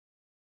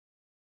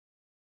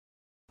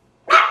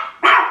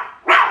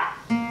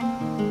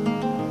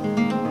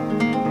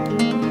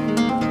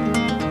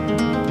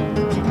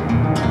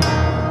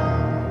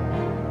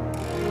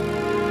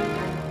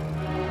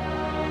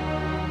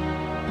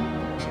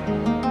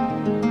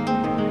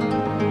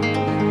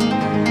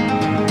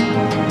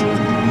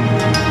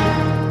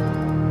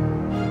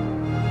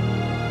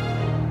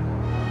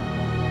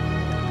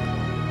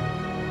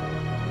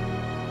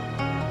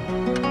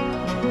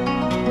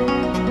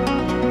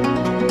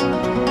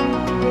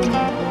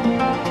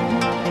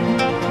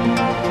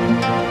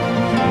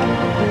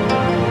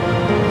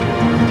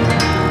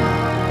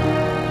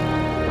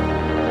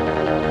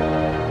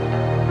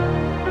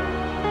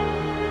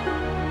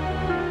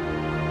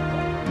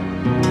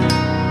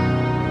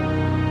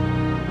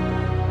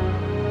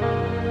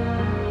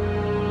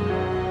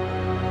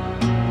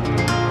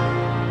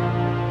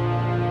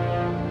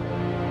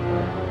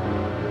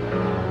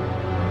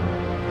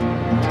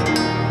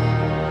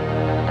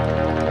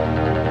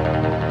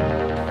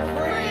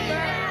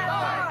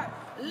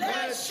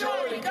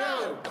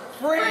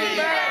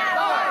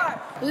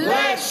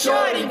Let's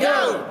Shorty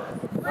go!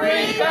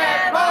 Free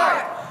Bad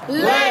Bart!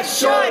 Let's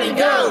Shorty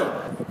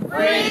go!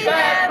 Free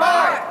Bad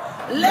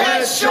Bart!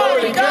 Let's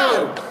Shorty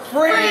go!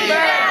 Free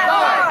Bad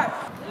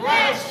Bart!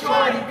 Let's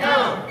Shorty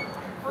go!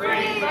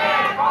 Free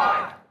Bad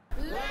Bart!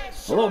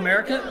 Hello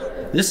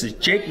America, this is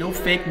Jake No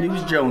Fake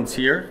News Jones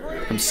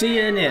here from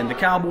CNN, the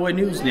Cowboy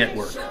News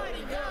Network.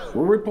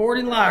 We're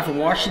reporting live from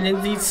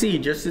Washington, D.C.,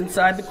 just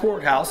inside the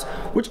courthouse,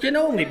 which can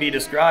only be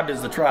described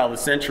as the trial of the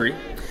century.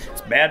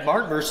 It's Bad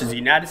Bart versus the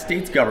United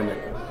States government.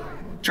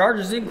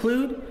 Charges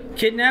include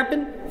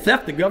kidnapping,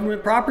 theft of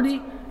government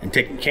property, and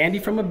taking candy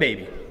from a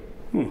baby.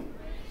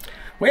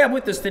 We have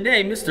with us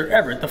today Mr.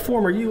 Everett, the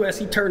former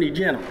U.S. Attorney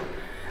General.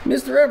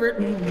 Mr.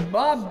 Everett,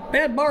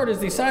 Bad Bart has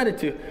decided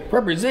to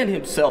represent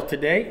himself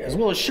today, as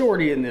well as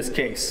Shorty in this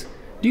case.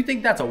 Do you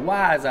think that's a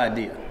wise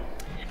idea?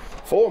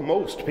 For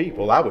most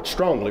people, I would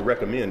strongly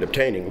recommend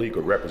obtaining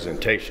legal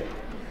representation.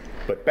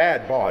 But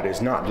Bad Bart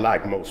is not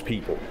like most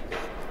people.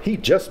 He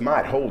just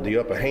might hold the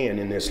upper hand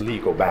in this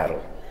legal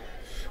battle.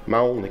 My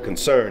only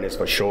concern is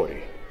for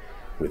Shorty.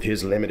 With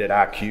his limited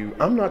IQ,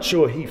 I'm not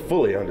sure he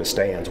fully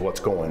understands what's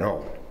going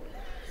on.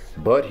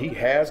 But he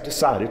has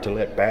decided to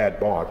let Bad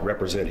Bart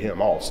represent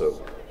him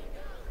also.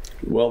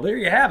 Well, there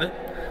you have it.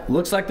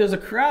 Looks like there's a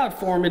crowd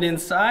forming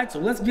inside, so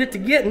let's get to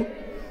getting.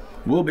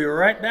 We'll be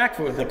right back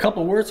with a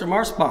couple words from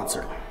our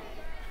sponsor.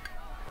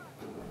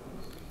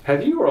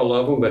 Have you or a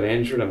loved one been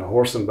injured in a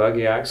horse and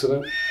buggy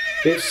accident?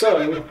 If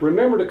so,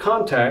 remember to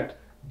contact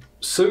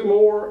Sue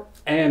Moore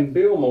and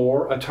Bill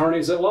Moore,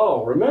 attorneys at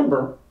law.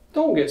 Remember,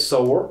 don't get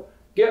sore,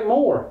 get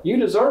more. You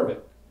deserve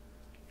it.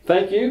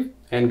 Thank you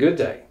and good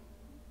day.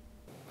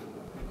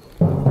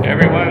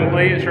 Everyone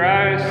please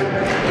rise.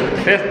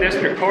 The 5th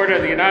District Court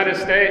of the United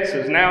States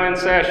is now in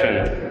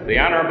session. The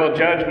Honorable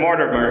Judge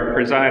Mortimer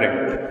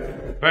presiding.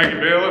 Thank you,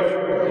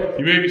 bailiff.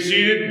 You may be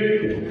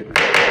seated.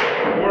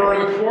 Order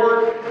of the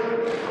court.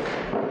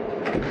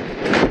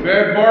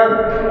 Bad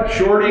Bart,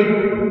 Shorty,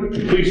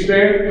 please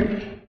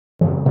stand.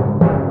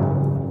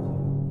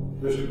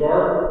 Mr.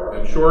 Bart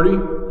and Shorty,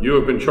 you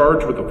have been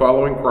charged with the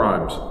following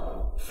crimes: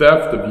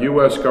 theft of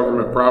U.S.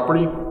 government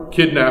property,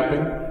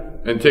 kidnapping,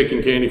 and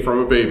taking candy from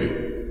a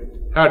baby.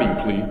 How do you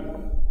plead?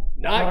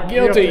 Not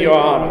guilty, Your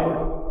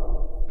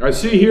Honor. I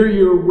see here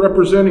you're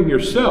representing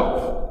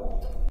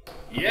yourself.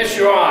 Yes,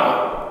 Your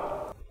Honor.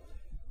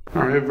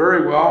 All right,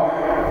 very well.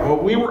 Well,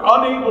 we were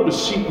unable to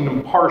seat an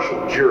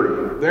impartial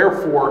jury.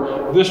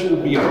 Therefore, this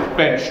will be a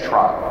bench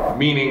trial,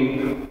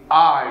 meaning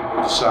I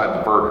will decide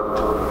the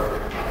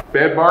verdict.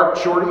 Bad Bart,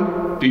 Shorty,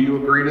 do you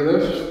agree to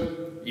this?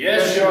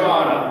 Yes, Your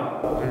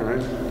Honor. All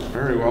right,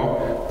 very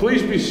well.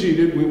 Please be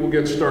seated. We will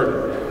get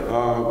started.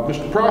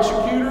 Mr.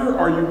 Prosecutor,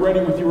 are you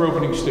ready with your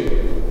opening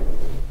statement?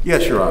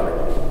 Yes, Your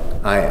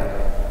Honor. I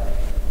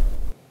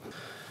am.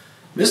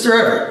 Mr.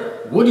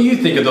 Everett, what do you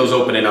think of those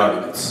opening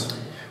arguments?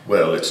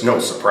 Well, it's no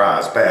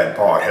surprise Bad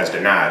Bart has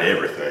denied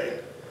everything.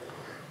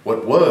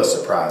 What was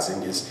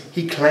surprising is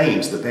he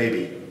claims the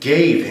baby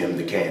gave him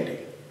the candy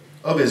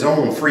of his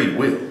own free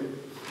will.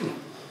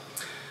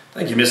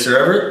 Thank you, Mr.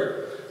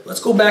 Everett. Let's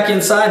go back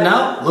inside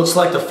now. Looks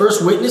like the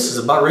first witness is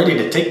about ready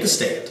to take the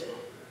stand.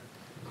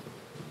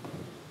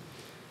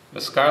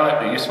 Miss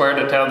Scarlett, do you swear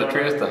to tell the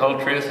truth, the whole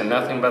truth, and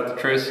nothing but the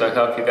truth, so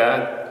help you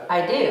God?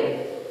 I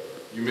do.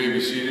 You may be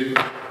seated.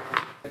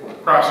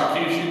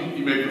 Prosecution,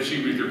 you may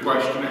proceed with your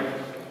questioning.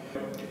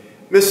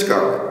 Miss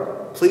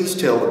Scarlett, please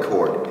tell the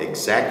court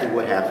exactly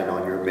what happened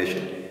on your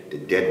mission to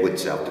Deadwood,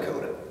 South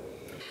Dakota.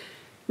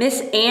 Miss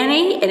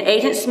Annie and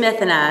Agent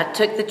Smith and I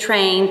took the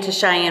train to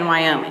Cheyenne,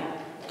 Wyoming.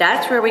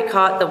 That's where we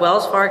caught the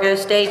Wells Fargo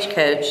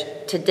stagecoach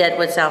to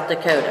Deadwood, South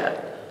Dakota.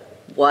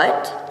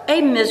 What a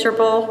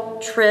miserable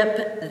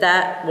trip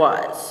that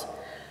was.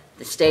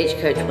 The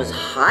stagecoach was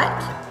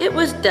hot, it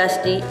was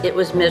dusty, it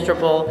was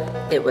miserable,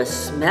 it was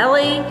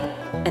smelly,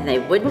 and they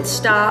wouldn't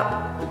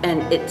stop,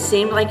 and it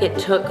seemed like it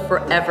took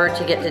forever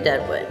to get to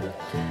Deadwood.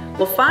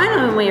 Well,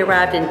 finally, when we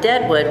arrived in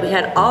Deadwood, we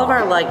had all of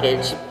our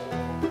luggage,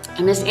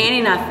 and Miss Annie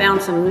and I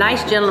found some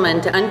nice gentlemen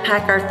to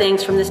unpack our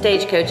things from the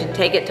stagecoach and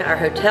take it to our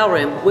hotel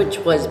room, which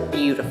was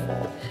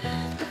beautiful.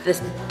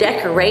 The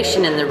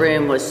decoration in the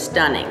room was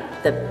stunning.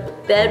 The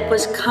bed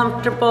was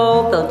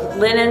comfortable, the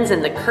linens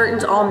and the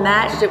curtains all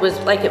matched. It was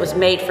like it was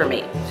made for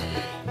me.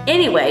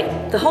 Anyway,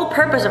 the whole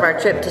purpose of our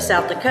trip to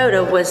South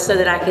Dakota was so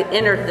that I could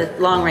enter the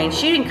long-range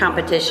shooting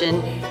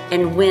competition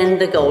and win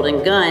the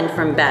golden gun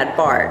from Bad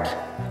Bart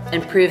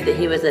and prove that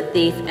he was a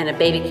thief and a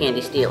baby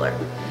candy stealer.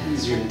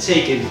 You're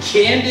taking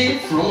candy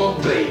from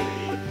a baby.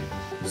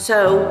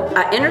 So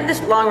I entered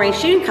this long-range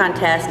shooting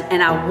contest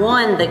and I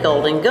won the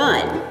golden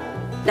gun.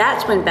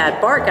 That's when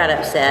Bad Bart got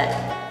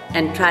upset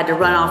and tried to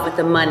run off with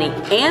the money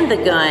and the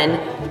gun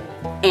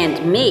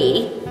and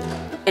me.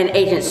 And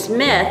Agent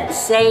Smith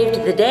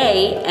saved the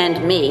day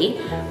and me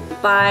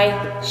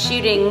by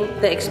shooting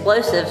the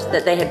explosives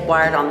that they had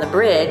wired on the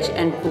bridge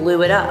and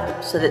blew it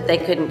up so that they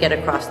couldn't get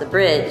across the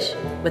bridge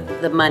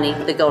with the money,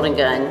 the golden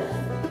gun,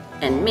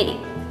 and me.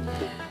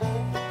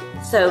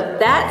 So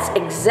that's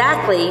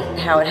exactly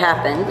how it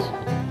happened.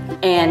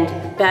 And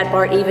Bad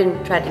Bart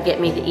even tried to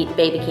get me to eat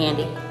baby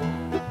candy.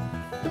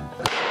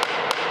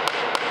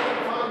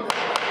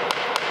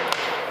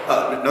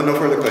 No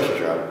further questions,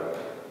 Your Honor.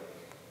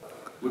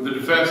 Would the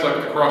defense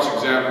like to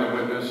cross-examine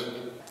the witness?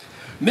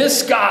 Miss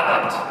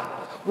Scarlett,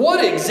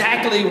 what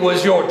exactly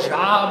was your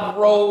job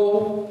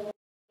role?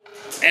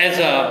 As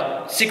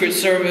a Secret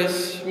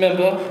Service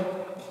member.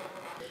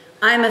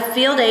 I'm a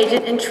field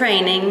agent in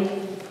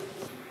training.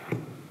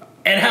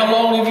 And how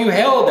long have you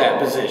held that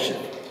position?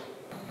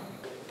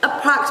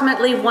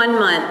 Approximately 1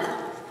 month.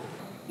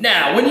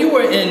 Now, when you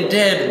were in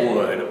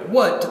Deadwood,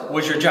 what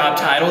was your job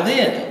title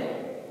then?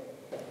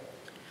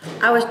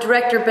 I was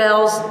Director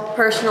Bell's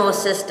personal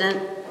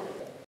assistant.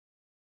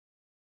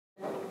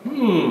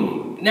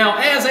 Now,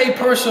 as a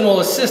personal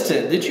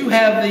assistant, did you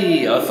have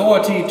the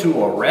authority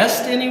to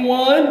arrest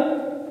anyone?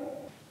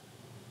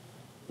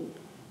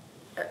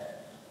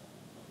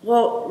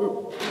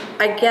 Well,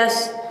 I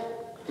guess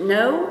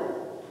no.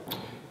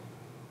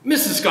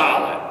 Mrs.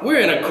 Scarlett, we're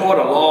in a court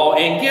of law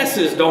and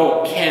guesses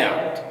don't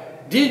count.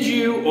 Did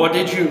you or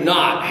did you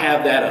not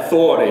have that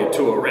authority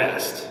to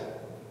arrest?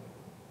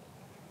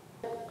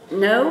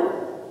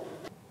 No.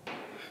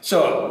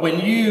 So, when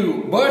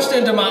you burst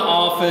into my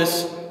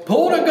office,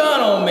 pulled a gun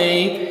on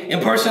me,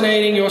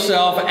 impersonating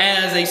yourself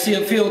as a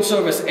field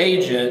service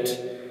agent,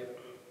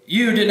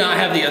 you did not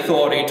have the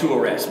authority to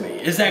arrest me.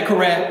 Is that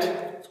correct?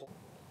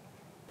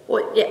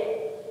 Well, yeah.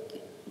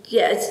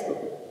 Yes.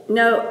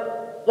 No.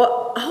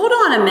 Well, hold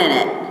on a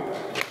minute.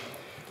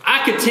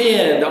 I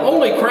contend the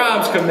only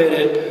crimes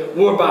committed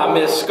were by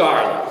Miss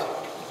Scarlett.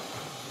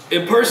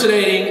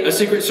 Impersonating a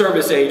Secret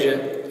Service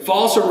agent,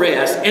 false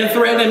arrest, and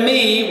threatening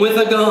me with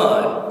a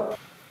gun.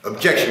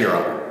 Objection, Your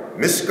Honor.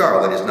 Miss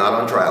Scarlett is not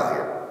on trial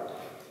here.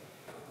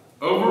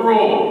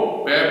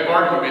 Overruled. Bad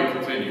Bart, you may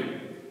continue.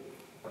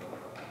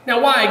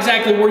 Now, why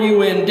exactly were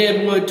you in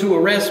Deadwood to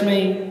arrest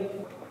me?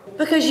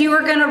 Because you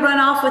were going to run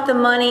off with the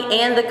money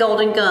and the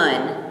golden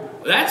gun.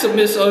 That's a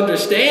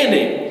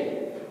misunderstanding.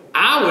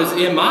 I was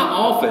in my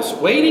office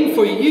waiting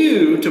for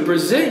you to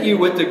present you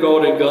with the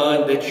golden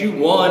gun that you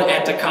won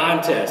at the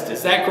contest.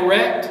 Is that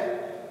correct?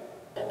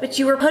 But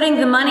you were putting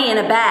the money in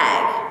a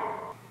bag.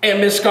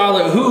 And Miss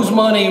Scarlett, whose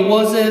money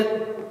was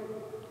it?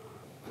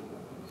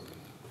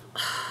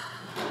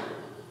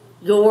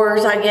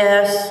 Yours, I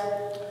guess.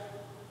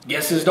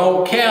 Guesses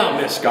don't count,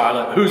 Miss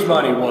Scarlett. Whose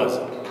money was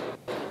it?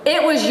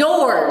 It was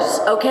yours,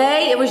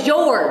 okay? It was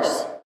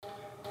yours.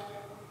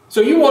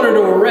 So you wanted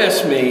to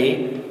arrest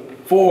me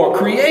for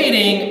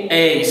creating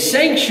a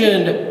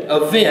sanctioned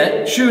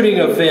event, shooting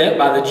event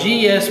by the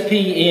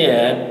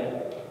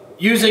GSPN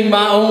using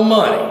my own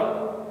money.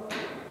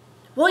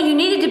 Well, you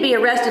needed to be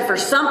arrested for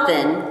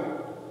something.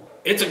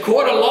 It's a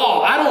court of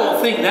law. I don't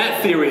think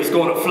that theory is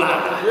going to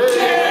fly.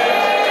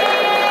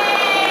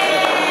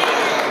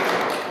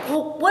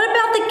 Well, what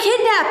about the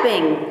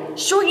kidnapping?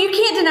 You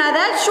can't deny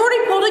that. Shorty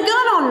pulled a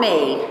gun on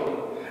me.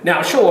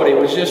 Now, Shorty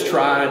was just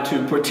trying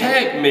to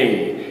protect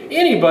me.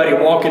 Anybody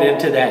walking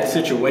into that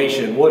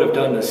situation would have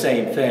done the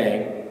same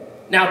thing.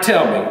 Now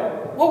tell me,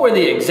 what were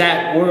the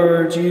exact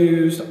words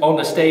used on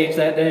the stage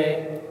that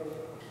day?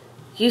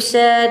 You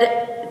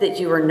said that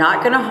you were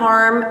not going to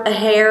harm a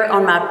hair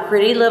on my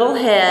pretty little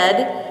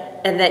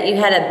head and that you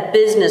had a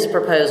business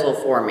proposal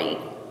for me.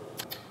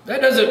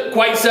 That doesn't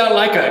quite sound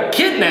like a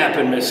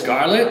kidnapping, Miss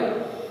Scarlett.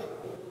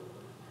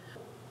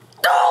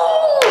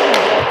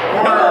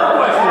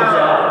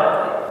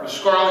 Miss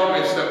Scarlett,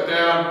 you may step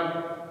down.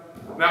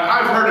 Now,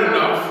 I've heard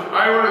enough.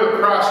 I order the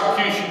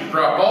prosecution to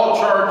drop all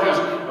charges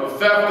of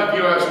theft of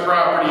U.S.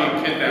 property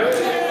and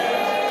kidnapping.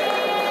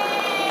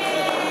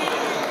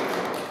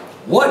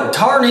 What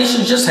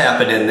tarnation just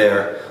happened in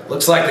there?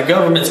 Looks like the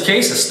government's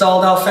case is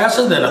stalled out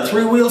faster than a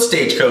three-wheel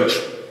stagecoach.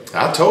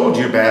 I told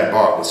you Bad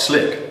Bart was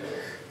slick.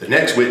 The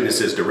next witness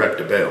is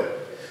Director Bell.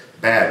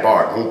 Bad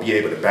Bart won't be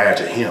able to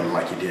badger him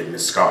like he did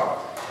Miss Scarlett.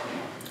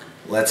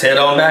 Let's head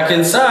on back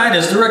inside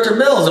as Director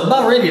Bell is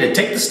about ready to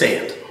take the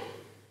stand.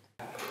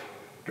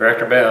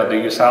 Director Bell, do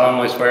you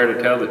solemnly swear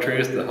to tell the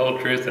truth, the whole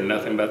truth, and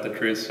nothing but the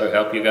truth, so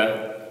help you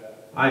God?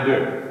 I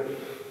do.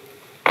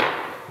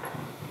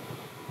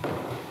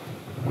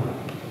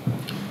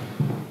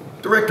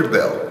 Director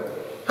Bell,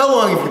 how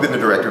long have you been the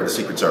director of the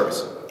Secret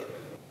Service?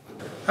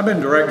 I've been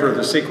director of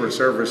the Secret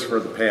Service for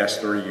the past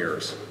 3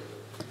 years.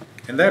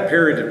 In that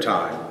period of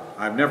time,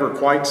 I've never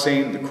quite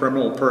seen the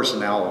criminal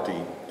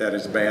personality that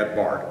is Bad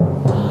Bart.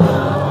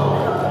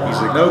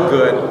 He's a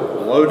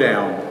no-good,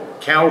 low-down,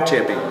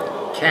 cow-tipping,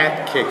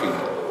 cat-kicking,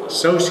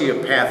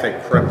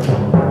 sociopathic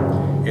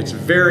criminal. It's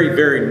very,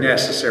 very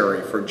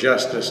necessary for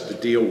justice to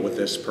deal with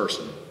this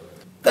person.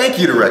 Thank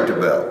you, Director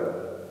Bell.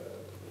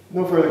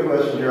 No further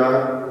questions, Your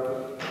Honor.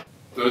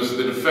 Does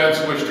the defense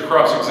wish to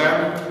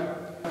cross-examine?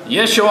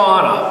 Yes, Your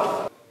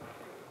Honor.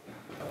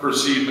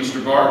 Proceed,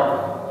 Mr.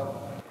 Bart.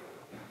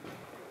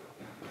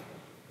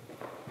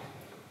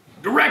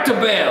 Director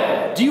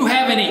Bell, do you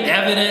have any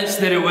evidence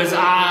that it was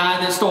I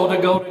that stole the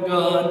golden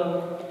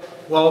gun?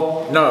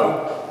 Well,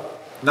 no,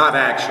 not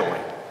actually.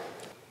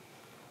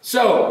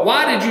 So,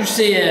 why did you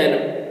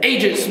send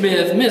Agent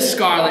Smith, Miss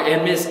Scarlett,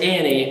 and Miss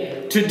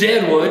Annie to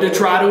Deadwood to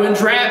try to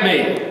entrap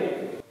me?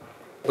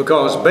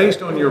 Because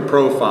based on your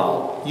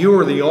profile, you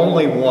are the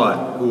only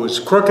one who is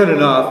crooked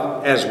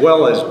enough as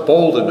well as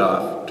bold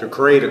enough to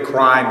create a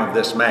crime of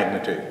this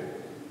magnitude.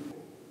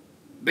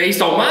 Based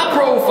on my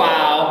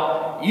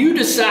profile, you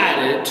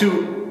decided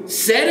to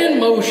set in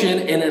motion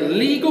an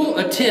illegal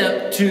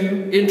attempt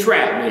to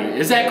entrap me.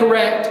 Is that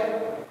correct?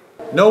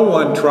 No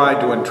one tried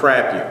to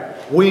entrap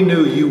you. We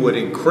knew you would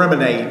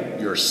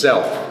incriminate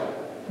yourself.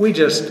 We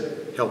just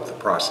helped the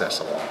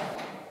process along.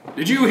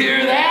 Did you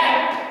hear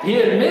that? He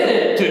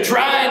admitted to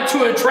trying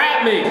to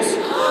entrap me.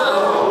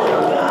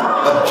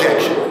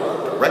 Objection.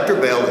 Director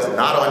Bell is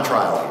not on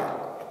trial here.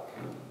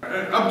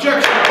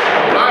 Objection.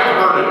 I've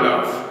heard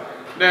enough.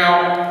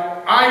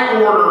 Now, I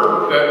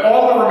order that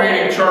all the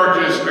remaining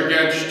charges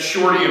against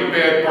Shorty and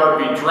Bad Bart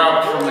be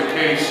dropped from the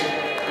case,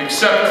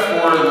 except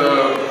for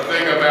the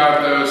thing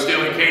about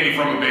stealing candy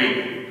from a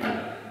baby.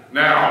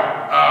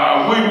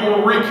 Now, we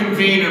will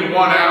reconvene in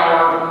 1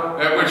 hour,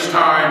 at which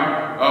time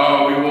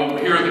we will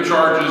hear the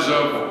charges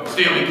of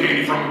stealing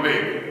candy from a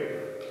baby.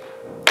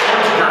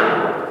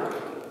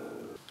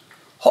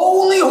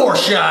 Holy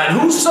horseshine,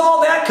 who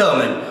saw that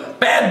coming?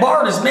 Bad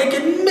Bart is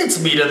making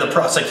mincemeat of the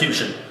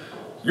prosecution.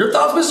 Your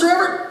thoughts, Mr.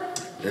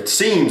 Everett? It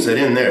seems that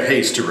in their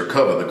haste to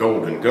recover the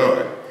golden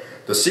gun,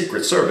 the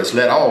Secret Service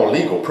let all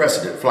legal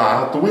precedent fly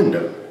out the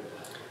window.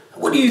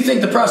 What do you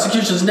think the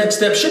prosecution's next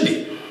step should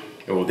be?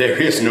 Oh, there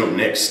is no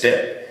next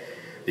step.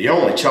 The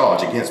only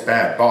charge against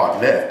Bad Bart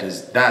left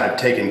is that of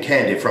taking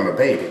candy from a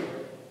baby.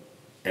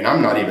 And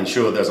I'm not even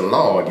sure there's a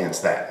law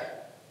against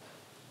that.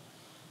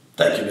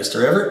 Thank you,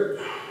 Mr. Everett.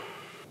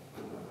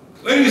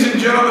 Ladies and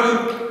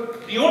gentlemen,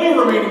 the only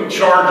remaining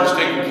charge is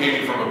taking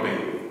candy from a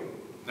baby.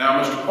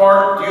 Now, Mr.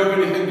 Bart, do you have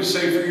anything to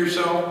say for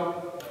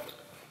yourself?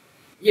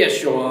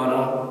 Yes, Your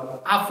Honor.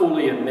 I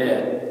fully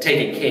admit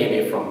taking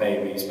candy from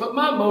babies, but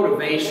my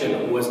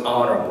motivation was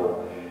honorable.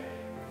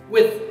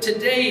 With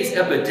today's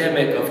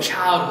epidemic of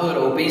childhood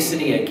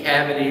obesity and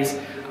cavities,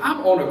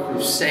 I'm on a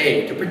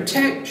crusade to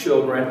protect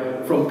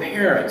children from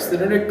parents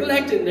that are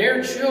neglecting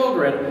their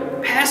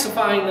children,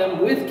 pacifying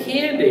them with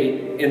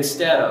candy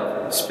instead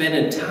of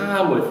spending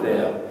time with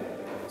them.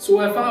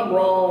 So if I'm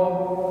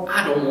wrong,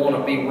 I don't want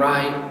to be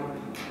right,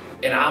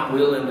 and I'm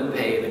willing to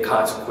pay the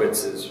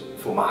consequences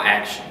for my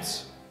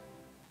actions.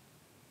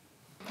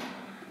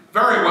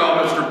 Very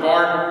well, Mr.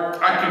 Bart.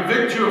 I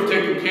convict you of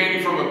taking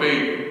candy from a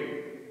baby.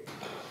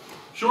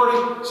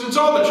 Shorty, since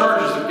all the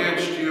charges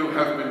against you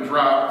have been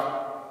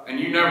dropped, and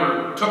you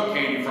never took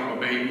candy from a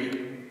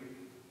baby,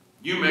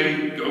 you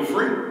may go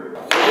free.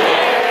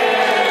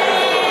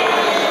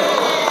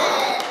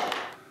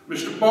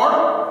 Mr.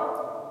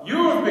 Bart, you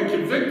have been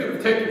convicted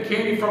of taking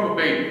candy from a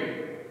baby.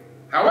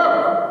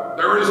 However,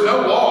 there is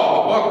no law in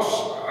the books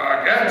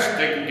against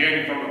taking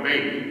candy from a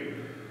baby.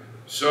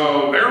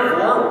 So,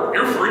 therefore,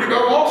 you're free to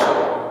go also.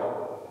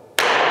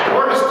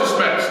 Court is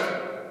dismissed.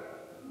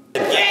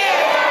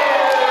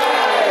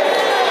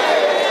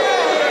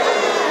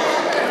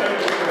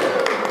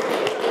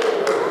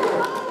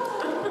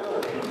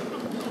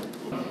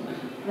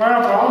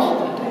 Well, boss,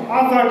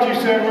 I thought you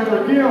said we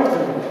were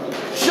guilty.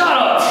 Shut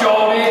up,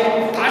 Shorty.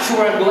 I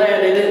sure am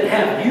glad they didn't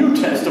have you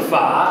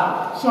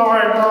testify.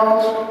 Sorry,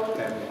 boss.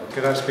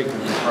 Could I speak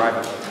with you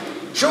privately?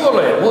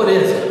 Surely, what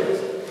is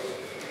it?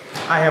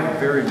 I have a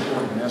very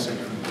important message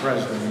from the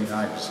President of the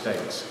United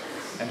States.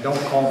 And don't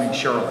call me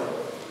Shirley.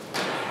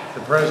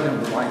 The President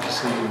would like to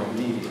see you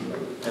immediately.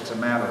 It's a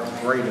matter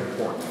of great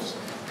importance.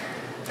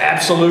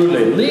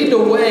 Absolutely. Lead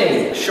the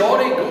way.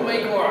 Shorty, go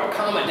make our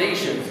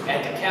accommodations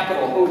at the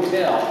Capitol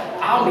Hotel.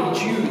 I'll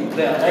meet you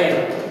there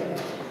later.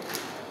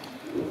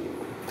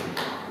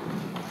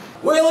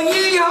 Well,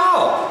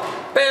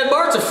 yee-haw! Bad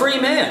Bart's a free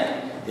man.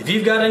 If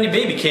you've got any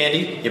baby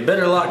candy, you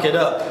better lock it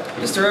up.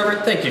 Mr.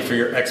 Everett, thank you for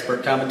your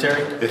expert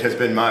commentary. It has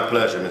been my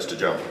pleasure, Mr.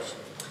 Jones.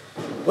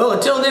 Well,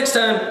 until next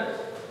time.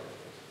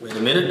 Wait a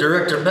minute,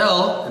 Director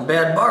Bell and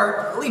Bad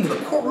Bart are leaving the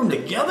courtroom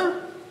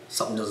together?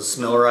 Something doesn't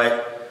smell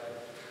right.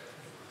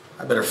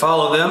 I better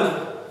follow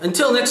them.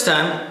 Until next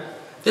time,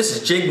 this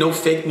is Jake No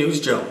Fake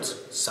News Jones,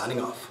 signing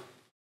off.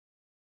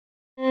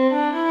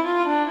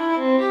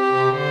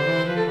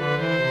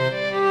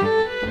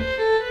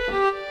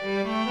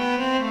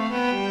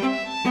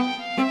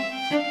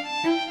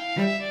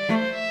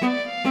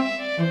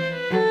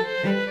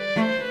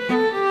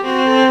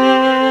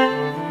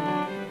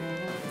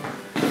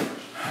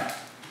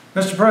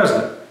 Mr.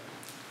 President,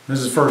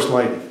 Mrs. First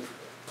Lady,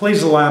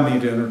 please allow me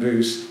to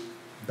introduce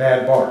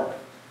Bad Bart.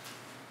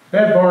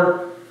 Bad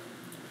Bart,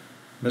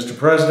 Mr.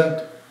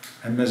 President,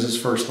 and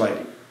Mrs. First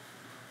Lady.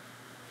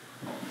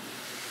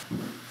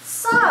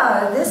 So,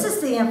 this is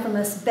the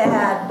infamous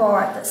Bad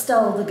Bart that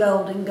stole the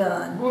golden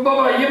gun.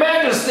 Well, Your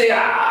Majesty,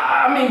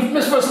 I mean,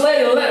 Miss First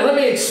Lady, let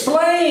me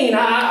explain.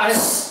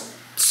 Silence!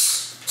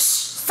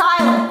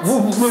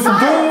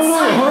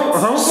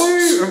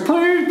 Please.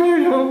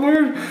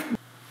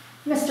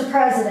 Mr.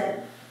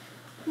 President,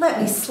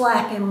 let me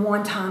slack him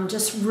one time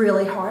just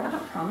really hard. I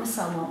promise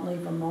I won't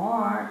leave a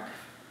mark.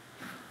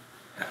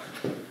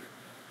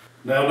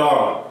 Now,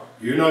 darling,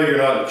 you know you're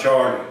not in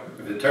charge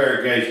of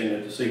interrogation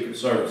at the Secret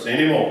Service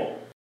anymore.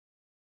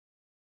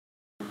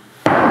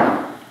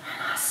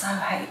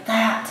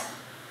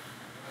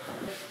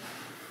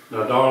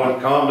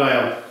 darling, calm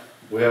down.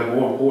 We have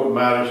more important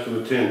matters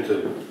to attend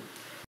to.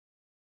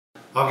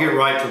 I'll get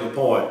right to the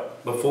point.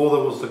 Before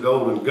there was the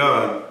golden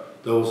gun,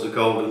 there was the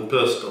golden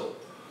pistol.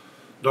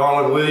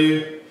 Darling, will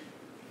you?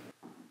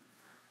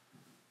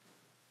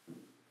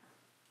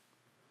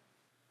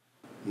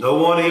 No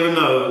one even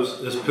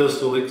knows this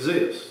pistol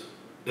exists.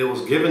 It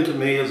was given to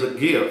me as a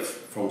gift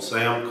from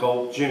Sam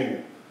Colt Jr.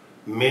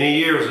 many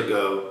years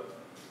ago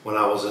when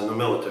I was in the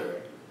military.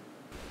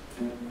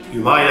 You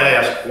might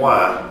ask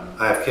why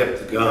I have kept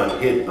the gun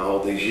hidden all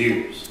these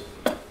years.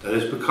 That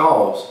is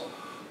because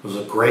there's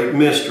a great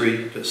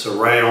mystery that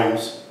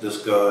surrounds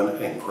this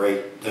gun and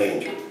great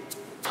danger.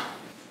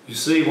 You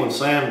see, when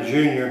Sam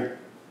Jr.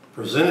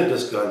 presented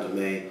this gun to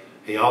me,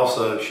 he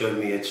also showed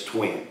me its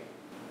twin.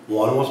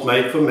 One was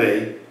made for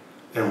me,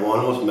 and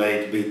one was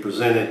made to be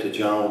presented to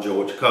General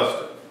George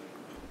Custer.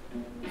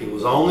 He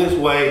was on his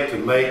way to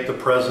make the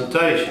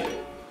presentation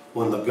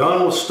when the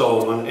gun was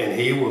stolen and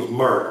he was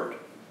murdered.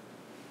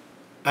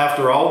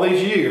 After all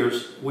these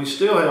years, we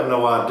still have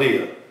no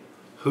idea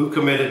who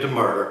committed the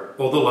murder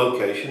or the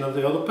location of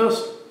the other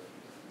pistol.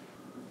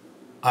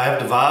 I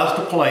have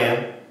devised a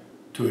plan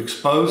to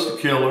expose the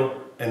killer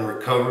and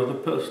recover the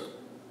pistol.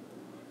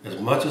 As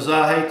much as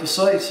I hate to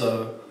say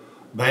so,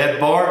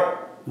 Bad Bart,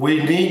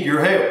 we need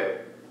your help.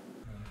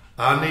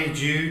 I need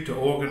you to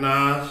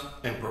organize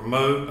and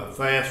promote a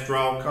fast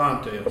draw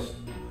contest.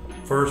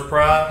 First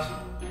prize,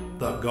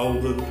 the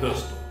golden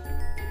pistol.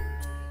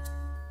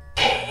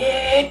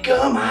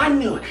 Headgum, I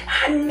knew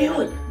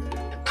it.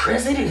 The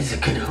president is in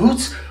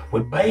cahoots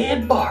with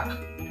Bad Bart.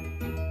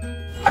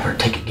 I better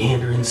take a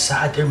gander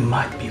inside. There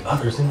might be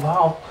others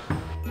involved.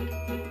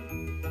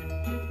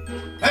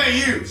 Hey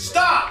you,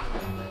 stop!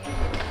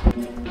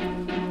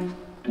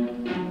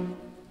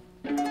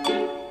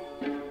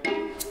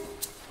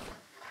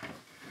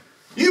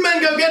 You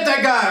men go get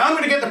that guy. I'm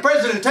gonna get the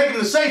president and take him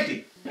to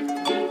safety.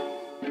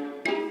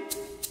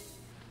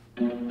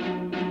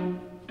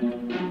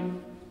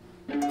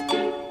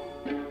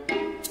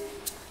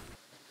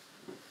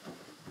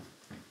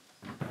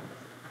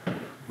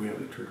 We have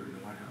an intruder in the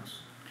White House.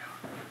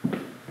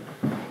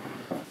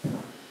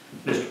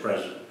 Mr.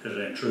 President, there's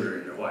an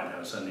intruder in the White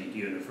House. I need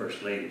you and the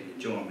First Lady to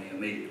join me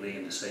immediately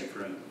in the safe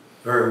room.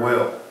 Very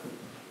well.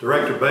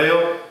 Director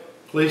Bell,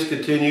 please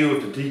continue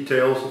with the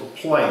details of the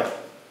plan.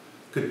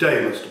 Good day,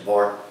 Mr.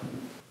 Bart.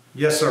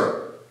 Yes,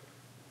 sir.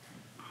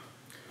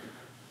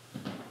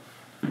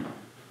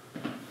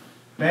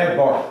 Bad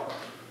Bart,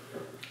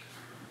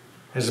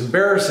 as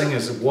embarrassing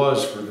as it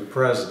was for the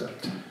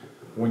president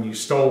when you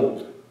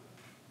stole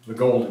the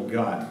golden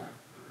gun,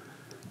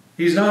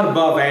 he's not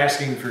above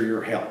asking for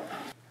your help.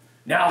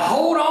 Now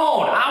hold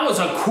on, I was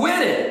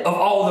acquitted of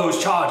all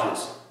those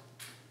charges.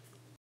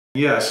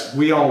 Yes,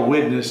 we all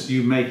witnessed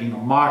you making a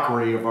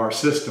mockery of our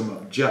system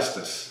of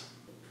justice.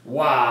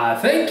 Why,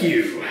 thank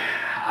you,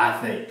 I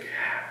think.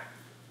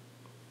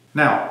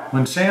 Now,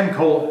 when Sam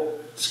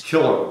Colt's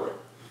killer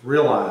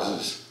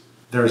realizes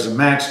there's a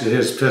match to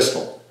his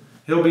pistol,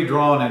 he'll be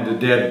drawn into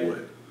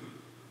Deadwood,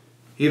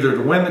 either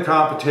to win the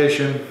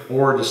competition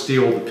or to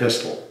steal the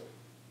pistol.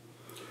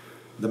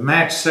 The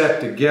match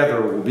set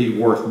together will be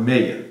worth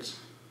millions.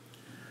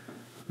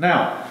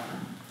 Now,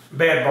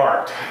 Bad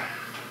Bart,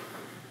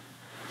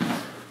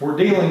 we're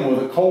dealing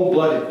with a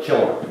cold-blooded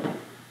killer.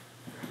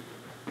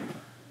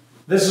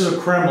 This is a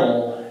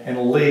criminal in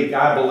a league,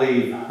 I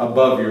believe,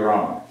 above your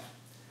own.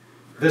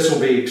 This will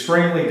be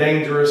extremely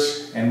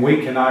dangerous, and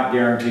we cannot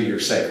guarantee your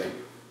safety.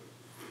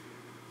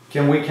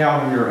 Can we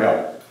count on your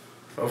help?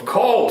 Of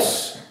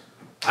course.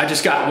 I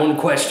just got one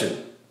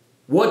question.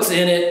 What's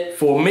in it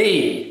for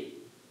me?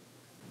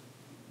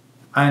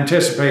 I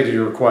anticipated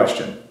your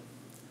question.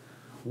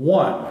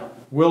 1,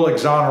 we'll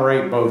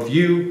exonerate both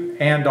you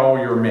and all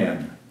your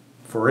men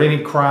for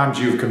any crimes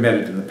you've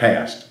committed in the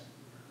past.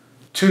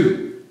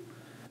 2,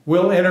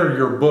 we'll enter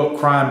your book,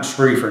 Crime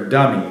Spree for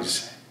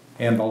Dummies,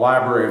 in the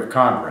Library of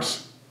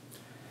Congress.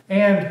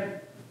 And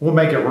we'll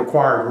make it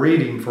required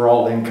reading for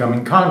all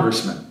incoming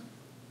congressmen.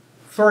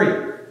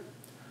 3,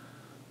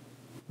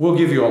 we'll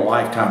give you a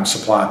lifetime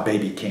supply of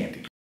baby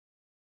candy.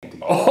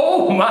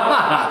 Oh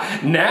my,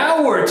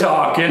 now we're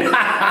talking.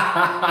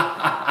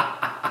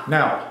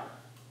 Now,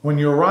 when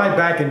you arrive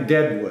back in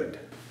Deadwood,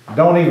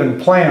 don't even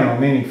plan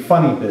on any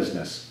funny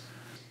business.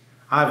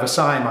 I've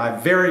assigned my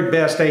very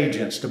best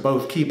agents to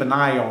both keep an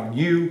eye on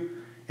you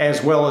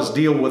as well as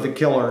deal with the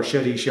killer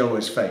should he show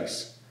his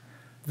face.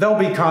 They'll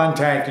be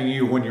contacting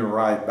you when you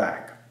arrive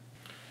back.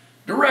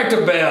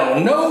 Director Bell,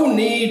 no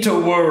need to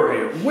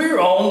worry. We're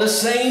on the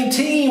same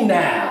team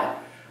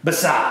now.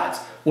 Besides,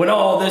 when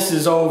all this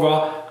is over,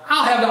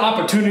 I'll have the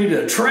opportunity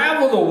to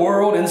travel the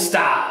world in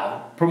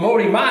style,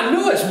 promoting my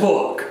newest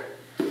book.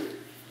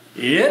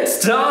 It's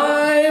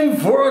time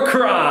for a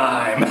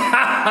crime.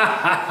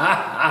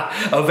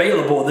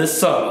 Available this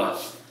summer.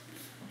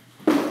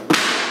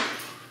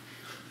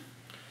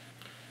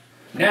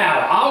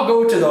 Now, I'll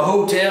go to the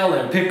hotel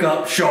and pick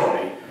up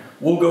Shorty.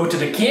 We'll go to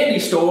the candy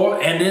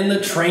store and then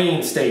the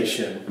train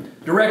station.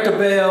 Director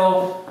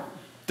Bell,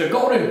 the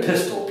golden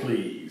pistol,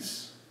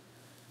 please.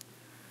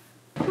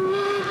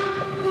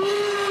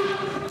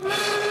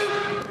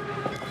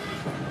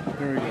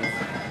 Very good.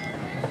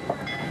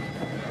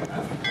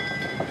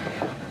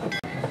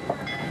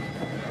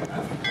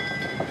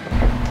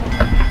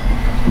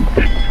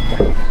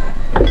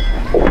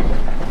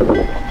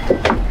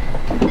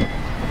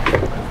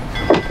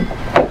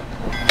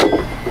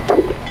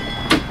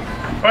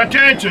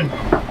 Attention!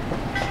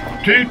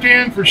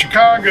 210 for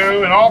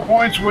Chicago and all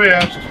points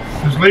west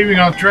is leaving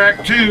on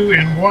track 2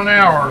 in 1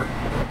 hour.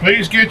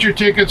 Please get your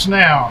tickets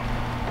now.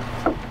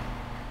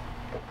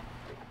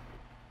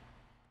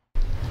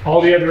 All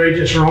the other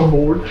agents are on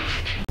board.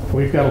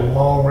 We've got a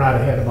long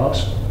ride ahead of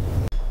us.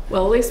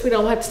 Well, at least we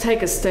don't have to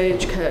take a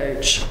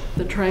stagecoach.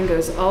 The train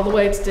goes all the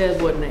way to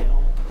Deadwood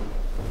now.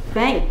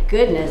 Thank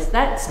goodness,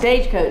 that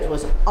stagecoach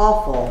was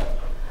awful.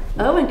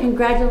 Oh, and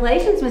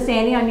congratulations, Miss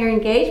Annie, on your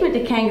engagement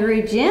to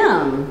Kangaroo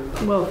Jim.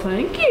 Well,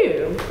 thank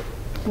you.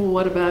 Well,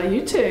 what about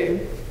you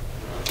two?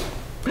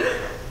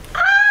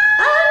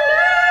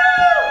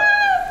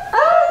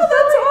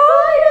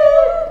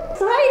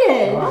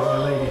 Excited. All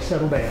right, ladies,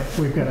 settle down.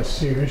 We've got a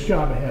serious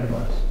job ahead of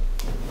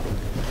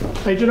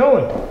us. Agent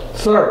Owen.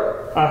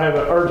 Sir, I have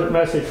an urgent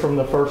message from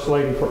the First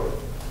Lady.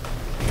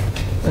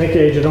 Thank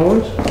you, Agent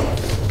Owens.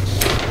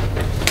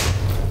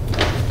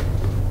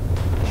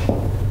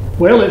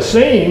 Well, it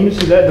seems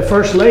that the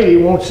First Lady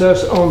wants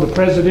us on the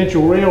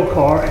presidential rail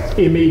car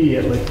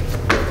immediately.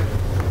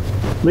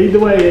 Lead the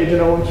way,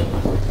 Agent Owens.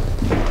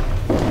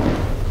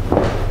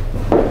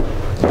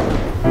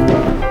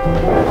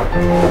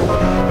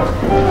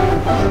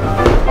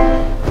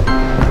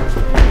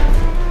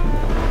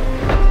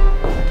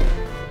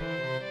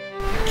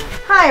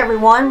 Hi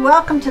everyone,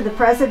 welcome to the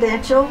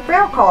presidential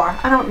rail car.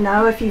 I don't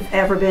know if you've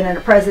ever been in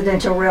a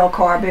presidential rail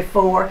car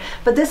before,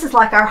 but this is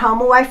like our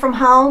home away from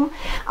home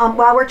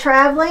while we're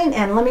traveling,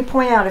 and let me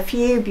point out a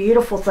few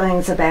beautiful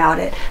things about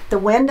it. The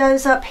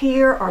windows up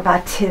here are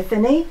by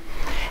Tiffany,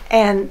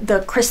 and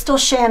the crystal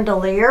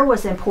chandelier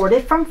was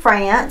imported from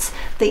France.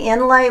 The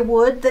inlay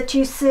wood that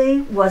you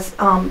see was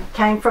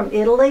came from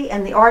Italy,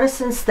 and the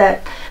artisans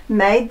that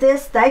made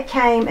this, they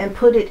came and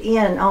put it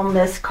in on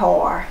this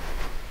car.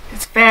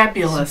 It's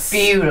fabulous. It's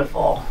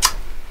beautiful.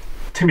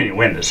 Too many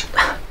windows.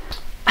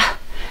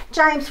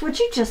 James, would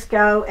you just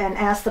go and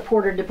ask the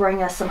porter to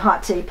bring us some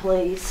hot tea,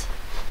 please?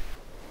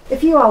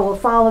 If you all will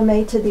follow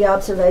me to the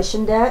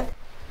observation deck.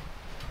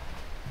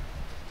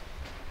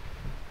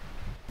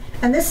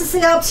 And this is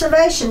the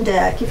observation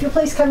deck. If you'll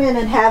please come in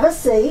and have a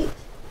seat.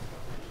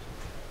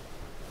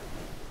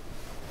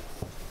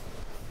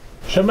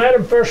 So,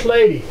 Madam First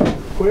Lady,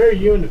 where are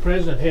you and the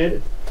President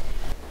headed?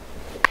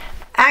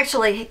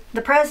 Actually,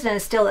 the President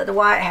is still at the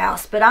White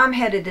House, but I'm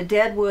headed to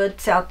Deadwood,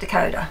 South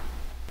Dakota.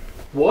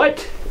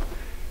 What?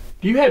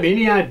 Do you have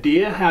any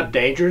idea how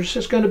dangerous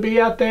it's going to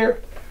be out there?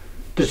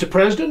 Does the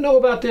President know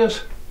about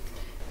this?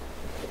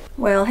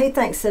 Well, he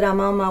thinks that I'm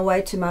on my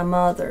way to my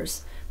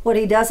mother's. What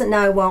he doesn't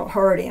know won't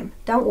hurt him.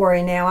 Don't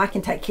worry now, I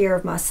can take care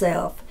of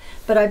myself.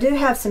 But I do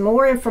have some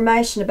more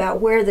information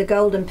about where the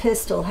golden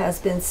pistol has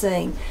been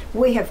seen.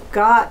 We have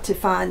got to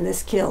find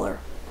this killer.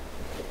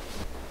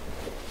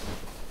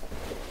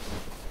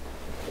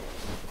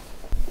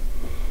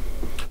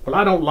 Well,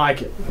 I don't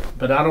like it,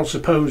 but I don't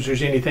suppose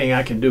there's anything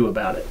I can do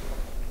about it.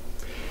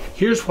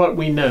 Here's what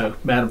we know,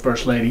 Madam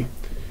First Lady.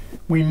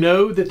 We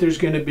know that there's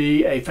going to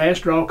be a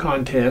fast draw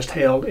contest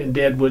held in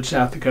Deadwood,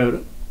 South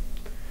Dakota.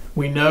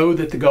 We know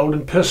that the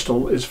golden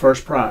pistol is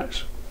first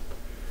prize.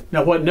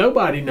 Now, what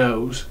nobody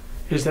knows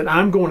is that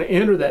I'm going to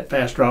enter that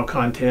fast draw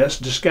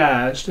contest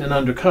disguised and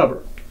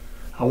undercover.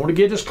 I want to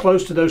get as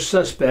close to those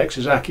suspects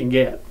as I can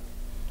get.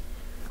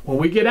 When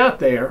we get out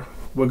there,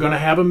 we're going to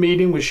have a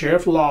meeting with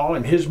Sheriff Law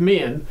and his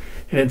men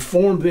and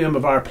inform them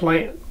of our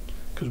plan,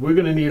 because we're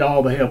going to need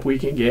all the help we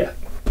can get.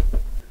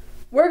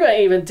 We're going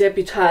to even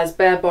deputize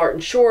Bad Bart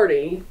and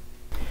Shorty.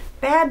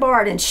 Bad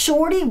Bart and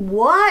Shorty?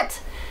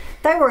 What?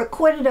 They were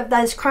acquitted of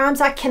those crimes?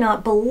 I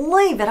cannot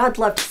believe it. I'd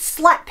love to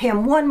slap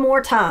him one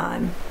more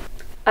time.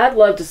 I'd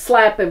love to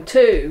slap him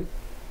too.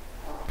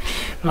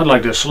 I'd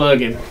like to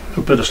slug him,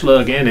 or put a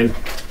slug in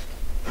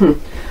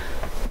him.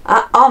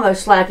 I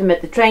almost slapped him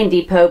at the train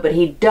depot, but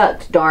he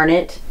ducked, darn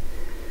it.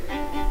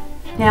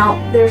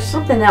 Now, there's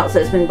something else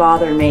that's been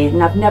bothering me,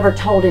 and I've never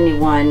told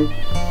anyone.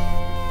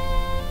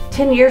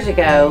 10 years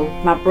ago,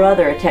 my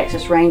brother, a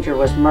Texas Ranger,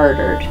 was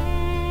murdered.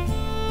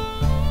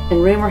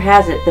 And rumor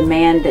has it the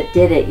man that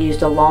did it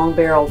used a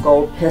long-barrel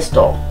gold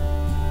pistol.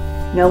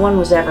 No one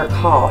was ever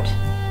caught.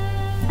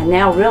 I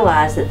now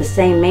realize that the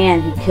same man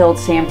who killed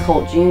Sam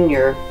Colt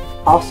Jr.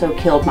 also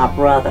killed my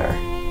brother.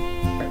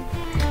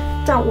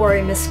 Don't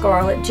worry, Miss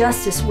Scarlett,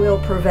 justice will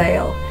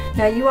prevail.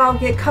 Now you all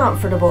get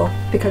comfortable,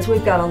 because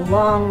we've got a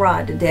long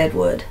ride to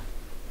Deadwood.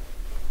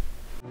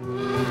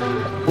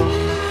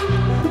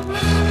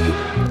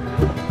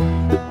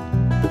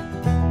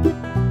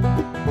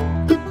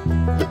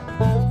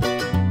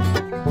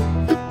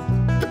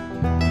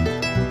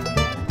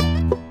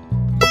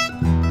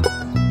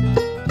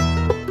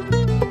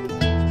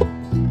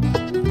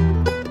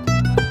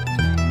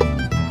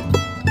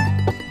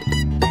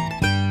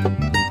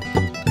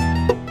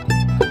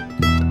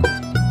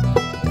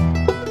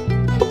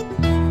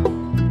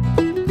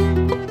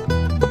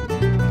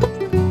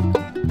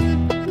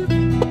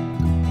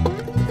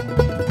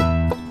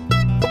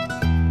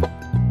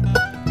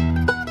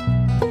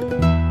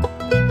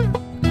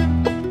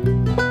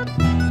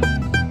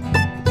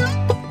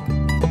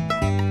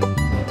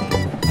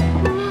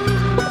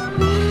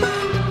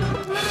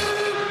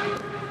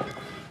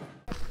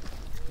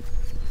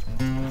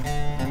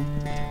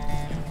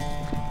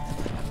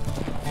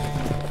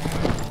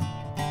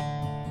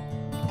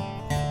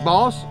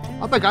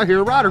 think I hear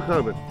a rider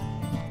coming.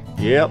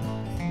 Yep,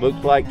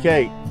 looks like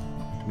Kate.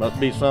 Must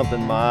be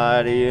something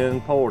mighty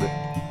important.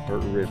 Her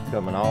risk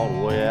coming all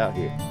the way out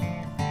here.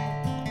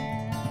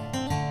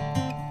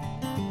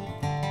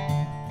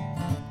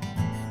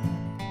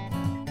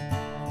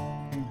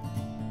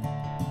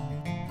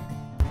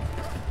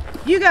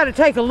 You got to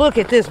take a look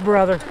at this,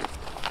 brother.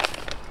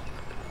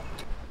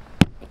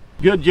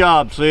 Good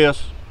job,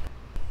 sis.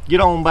 Get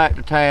on back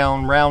to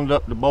town, round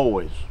up the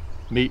boys.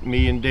 Meet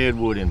me in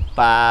Deadwood in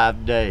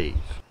 5 days.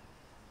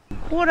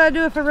 What'd I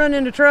do if I run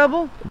into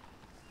trouble?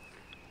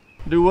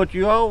 Do what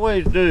you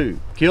always do.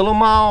 Kill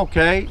them all,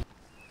 Kate.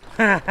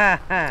 Ha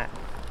ha ha.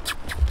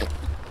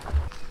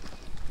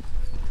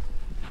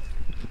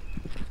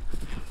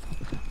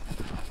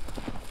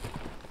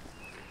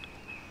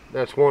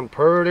 That's one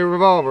purty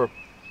revolver.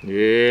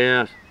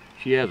 Yes,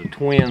 she has a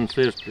twin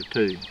sister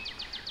too.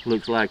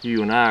 Looks like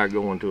you and I are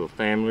going to a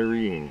family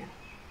reunion.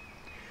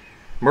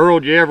 Merle,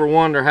 did you ever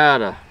wonder how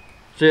the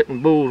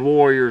Sitting Bull's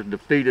warriors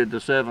defeated the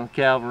 7th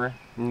Cavalry?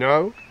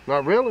 No,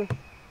 not really.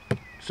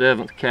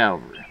 7th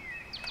Cavalry.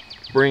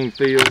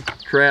 Springfield,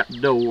 trap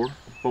door,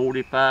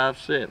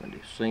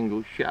 45-70,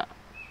 single shot.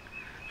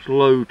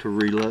 Slow to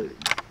reload.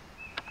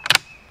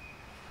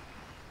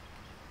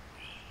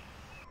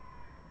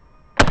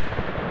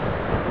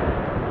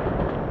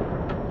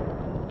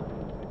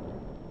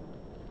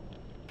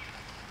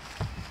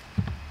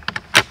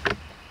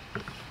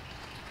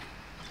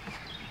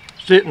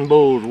 Sitting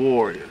Bull's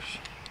warriors.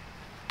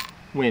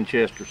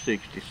 Winchester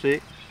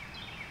 66,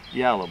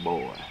 Yellow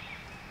Boy.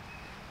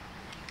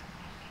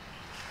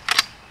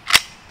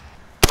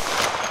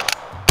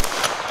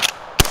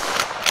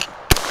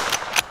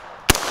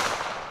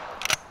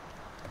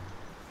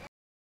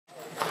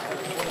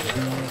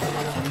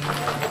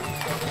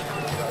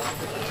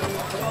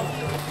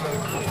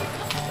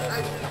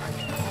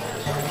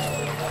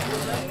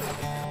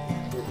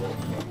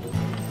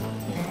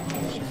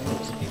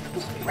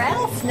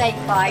 Rattlesnake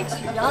bites,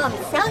 yum.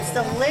 It sounds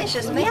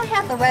delicious. May I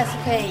have the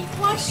recipe?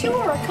 Why,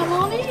 sure. Come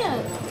on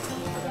in.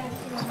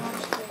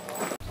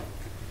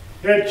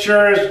 It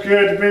sure is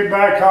good to be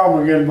back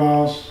home again,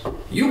 boss.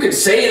 You could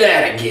say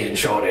that again,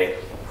 Shorty.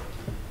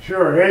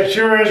 Sure, it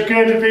sure is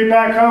good to be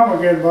back home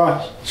again,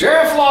 boss.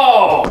 Sheriff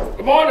Law,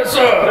 good morning,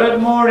 sir. Good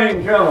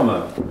morning,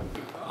 gentlemen.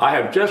 I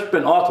have just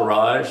been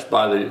authorized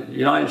by the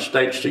United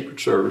States Secret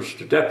Service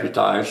to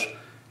deputize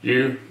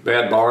you,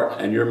 Bad Bart,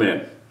 and your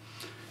men.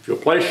 If you'll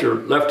place your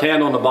left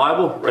hand on the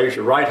Bible, raise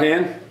your right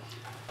hand.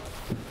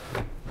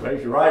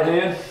 Raise your right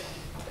hand.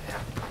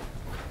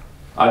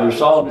 I do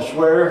solemnly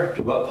swear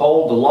to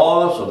uphold the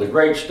laws of the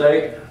great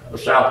state of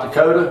South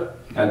Dakota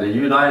and the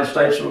United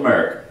States of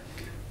America.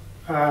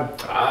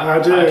 I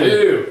do. I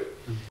do.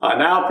 I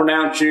now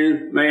pronounce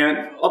you,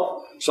 man,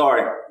 oh,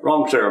 sorry,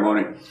 wrong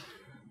ceremony.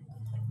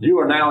 You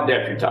are now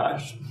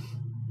deputized.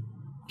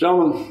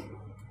 Gentlemen,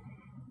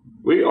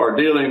 we are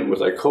dealing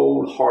with a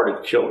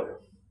cold-hearted killer.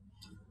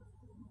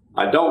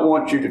 I don't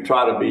want you to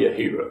try to be a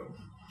hero.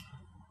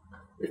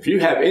 If you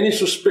have any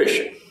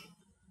suspicion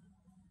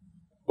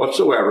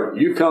whatsoever,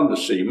 you come to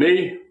see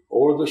me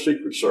or the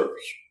Secret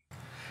Service.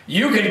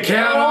 You can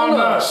count on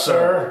us,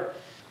 sir.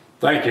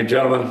 Thank you,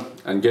 gentlemen,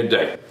 and good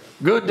day.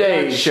 Good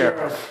day,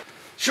 Sheriff.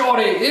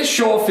 Shorty, it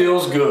sure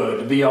feels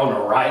good to be on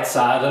the right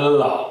side of the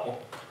law.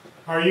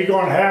 Are you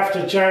going to have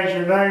to change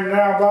your name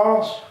now,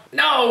 boss?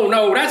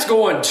 No, that's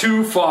going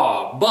too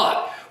far.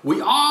 But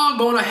we are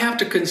going to have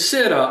to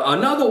consider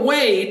another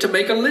way to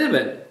make a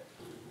living.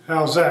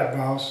 How's that,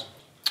 boss?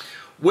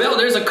 Well,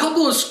 there's a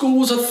couple of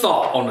schools of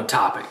thought on the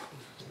topic.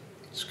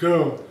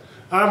 School?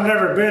 I've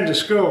never been to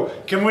school.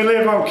 Can we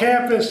live on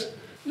campus?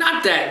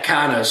 Not that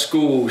kind of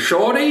school,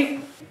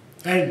 Shorty.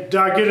 And do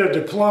I get a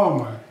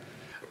diploma?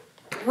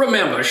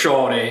 Remember,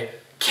 Shorty,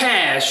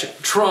 cash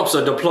trumps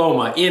a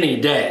diploma any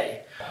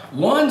day.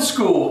 One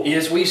school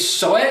is we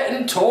sweat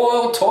and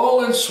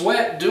toil and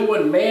sweat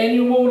doing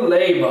manual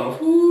labor.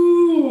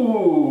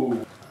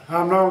 Ooh.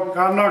 I'm not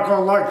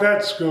gonna like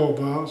that school,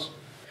 boss.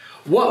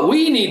 What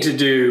we need to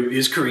do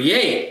is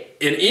create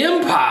an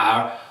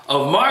empire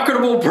of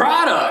marketable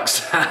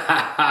products.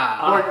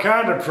 What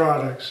kind of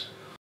products?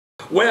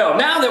 Well,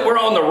 now that we're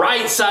on the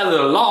right side of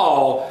the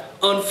law,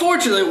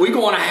 unfortunately, we're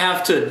going to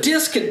have to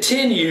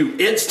discontinue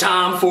It's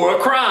Time for a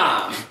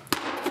Crime.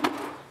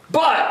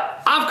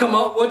 But I've come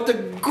up with the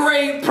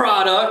great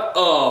product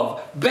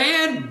of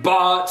Bad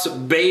Bart's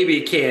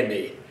Baby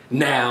Candy,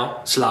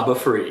 now slobber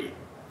free.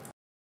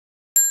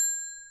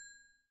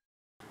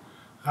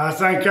 I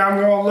think I'm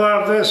gonna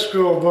love this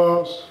school,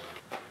 boss.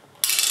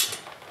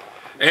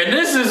 And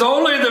this is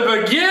only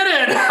the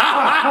beginning.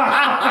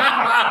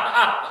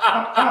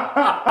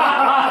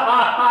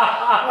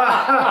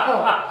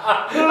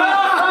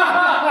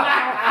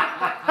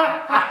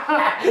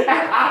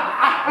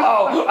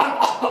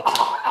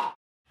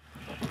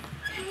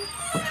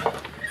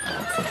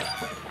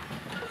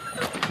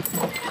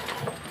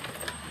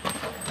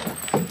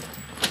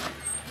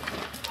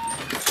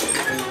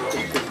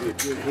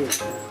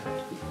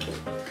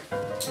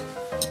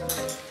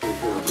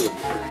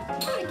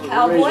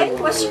 Cowboy,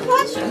 what's your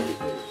question?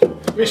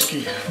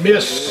 Whiskey,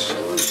 Miss...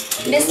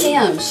 Miss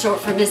M, short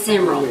for Miss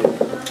Emerald.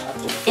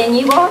 And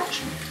you are?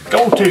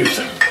 Gold Tooth,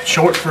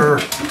 short for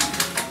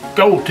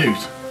Gold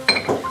Tooth.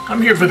 I'm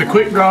here for the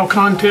quick draw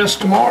contest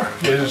tomorrow.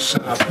 Is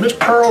Miss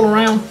Pearl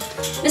around?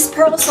 Miss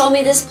Pearl told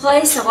me this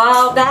place a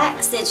while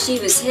back, said she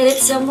was headed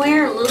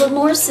somewhere a little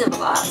more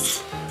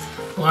civilized.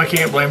 Well, I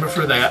can't blame her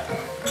for that.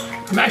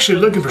 I'm actually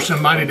looking for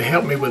somebody to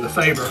help me with a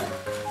favor.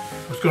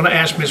 I was going to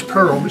ask Miss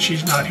Pearl, but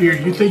she's not here.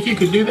 You think you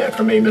could do that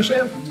for me, Miss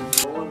M?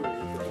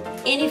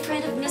 Any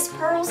friend of Miss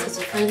Pearl's is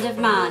a friend of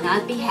mine.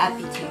 I'd be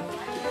happy to.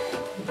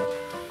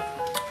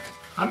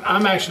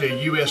 I'm actually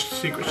a U.S.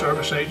 Secret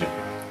Service agent,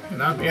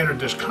 and I've entered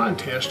this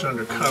contest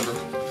undercover.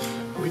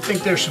 We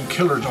think there's some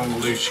killers on the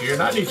loose here,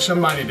 and I need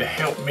somebody to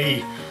help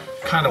me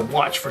kind of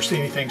watch for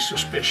anything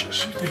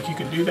suspicious. You think you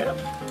can do that?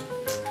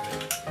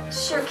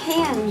 Sure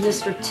can,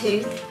 Mr.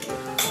 Tooth.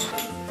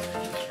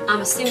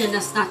 I'm assuming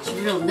that's not your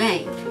real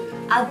name.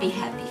 I'd be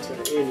happy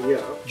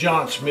to.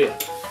 John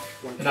Smith.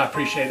 And I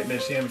appreciate it,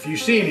 Miss M. If you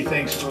see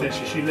anything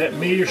suspicious, you let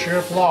me or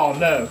Sheriff Law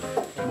know,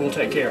 and we'll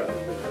take care of it.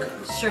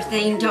 Sure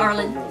thing,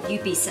 darling.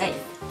 You be safe.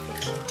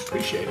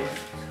 Appreciate it.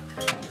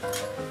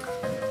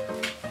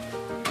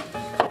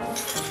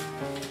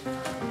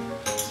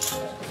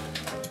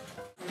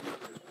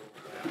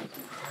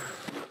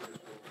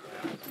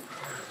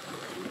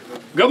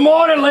 Good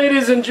morning,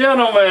 ladies and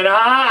gentlemen.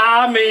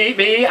 I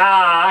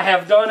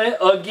have done it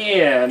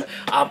again.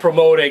 I'm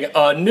promoting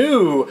a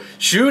new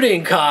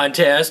shooting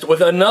contest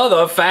with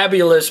another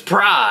fabulous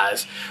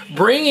prize,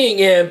 bringing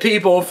in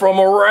people from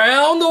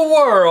around the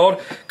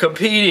world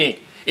competing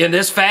in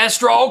this fast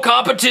draw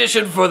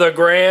competition for the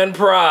grand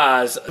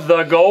prize,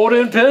 the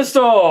Golden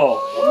Pistol.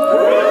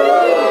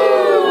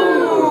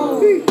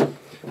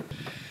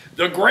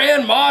 The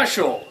Grand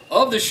Marshal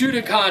of the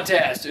shooting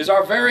contest is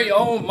our very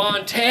own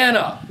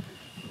Montana,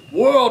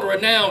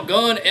 world-renowned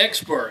gun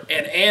expert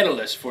and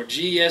analyst for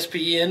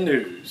GSPN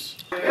News.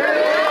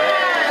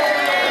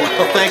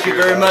 Well, thank you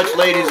very much,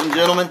 ladies and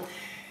gentlemen.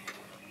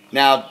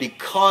 Now,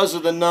 because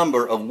of the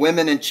number of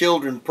women and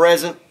children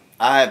present,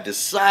 I have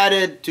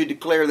decided to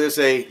declare this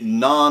a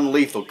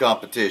non-lethal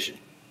competition.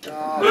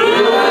 Now,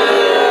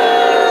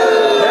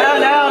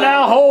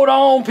 hold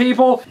on,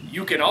 people.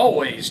 You can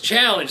always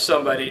challenge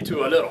somebody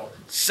to a little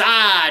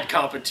side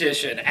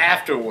competition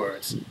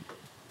afterwards.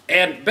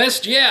 And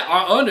best yet,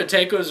 our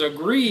undertakers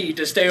agreed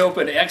to stay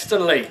open extra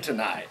late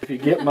tonight. If you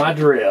get my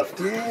drift.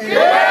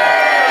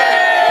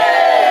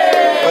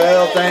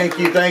 Well, thank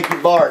you,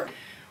 Bart.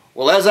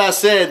 Well, as I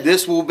said,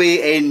 this will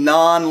be a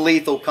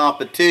non-lethal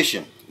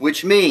competition,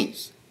 which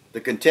means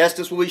the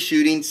contestants will be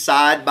shooting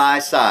side by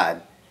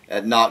side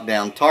at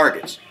knockdown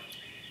targets.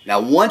 Now,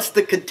 once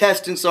the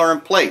contestants are in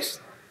place,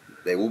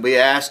 they will be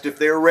asked if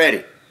they're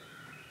ready.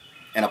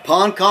 And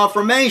upon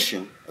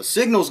confirmation, a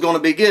signal is going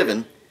to be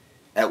given,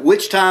 at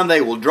which time they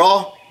will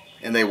draw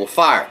and they will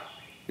fire.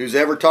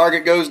 Whosever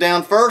target goes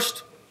down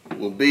first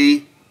will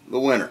be the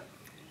winner.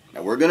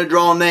 Now we're going to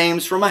draw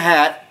names from a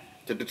hat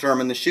to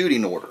determine the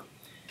shooting order.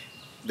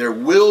 There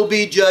will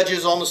be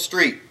judges on the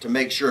street to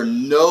make sure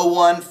no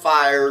one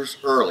fires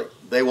early.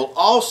 They will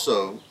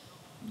also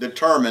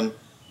determine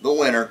the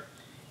winner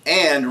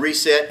and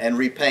reset and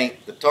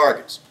repaint the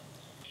targets.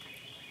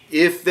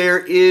 If there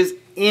is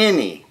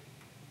any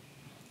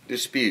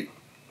dispute,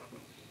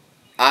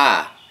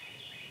 I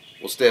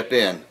will step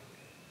in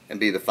and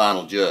be the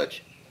final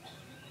judge.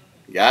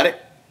 Got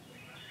it?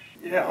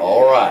 Yeah.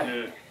 All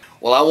right.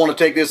 Well, I want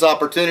to take this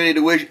opportunity to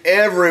wish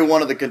every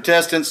one of the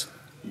contestants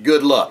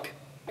good luck.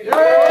 Thank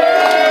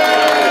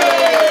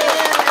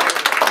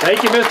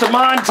you, Mr.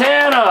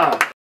 Montana.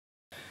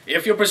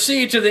 If you'll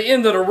proceed to the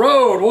end of the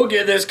road, we'll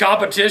get this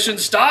competition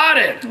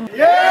started.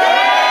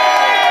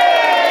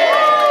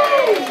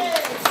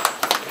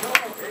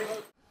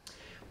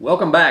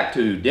 Welcome back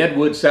to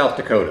Deadwood, South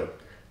Dakota.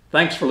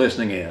 Thanks for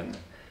listening in.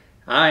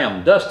 I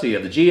am Dusty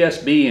of the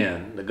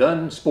GSBN, the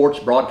Gun Sports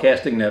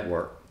Broadcasting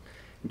Network.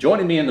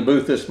 Joining me in the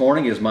booth this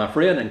morning is my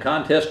friend and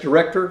contest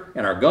director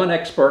and our gun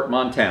expert,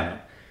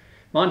 Montana.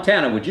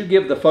 Montana, would you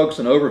give the folks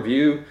an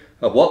overview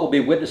of what we'll be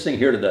witnessing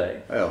here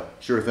today? Well,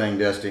 sure thing,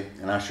 Dusty,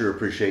 and I sure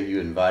appreciate you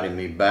inviting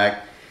me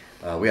back.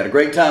 We had a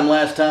great time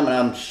last time, and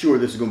I'm sure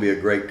this is going to be a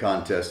great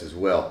contest as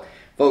well.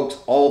 Folks,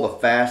 all the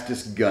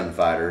fastest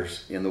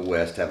gunfighters in the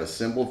West have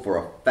assembled for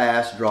a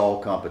fast draw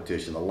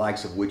competition, the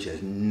likes of which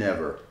has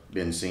never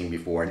been seen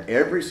before. And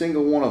every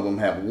single one of them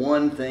have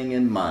one thing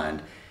in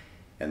mind,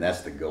 and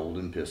that's the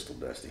Golden Pistol,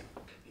 Dusty.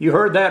 You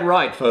heard that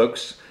right,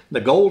 folks. The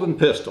Golden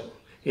Pistol.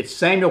 It's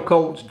Samuel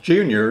Colt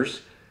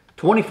Jr.'s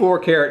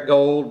 24-karat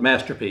gold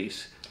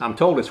masterpiece. I'm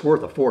told it's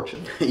worth a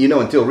fortune. You know,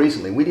 until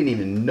recently, we didn't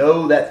even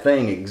know that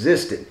thing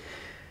existed.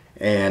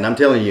 And I'm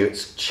telling you,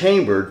 it's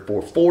chambered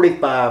for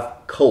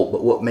 45 Colt,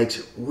 but what makes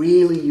it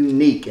really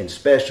unique and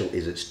special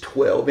is its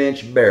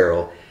 12-inch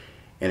barrel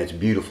and its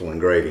beautiful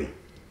engraving.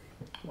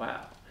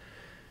 Wow.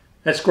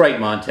 That's great,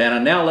 Montana.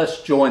 Now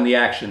let's join the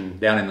action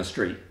down in the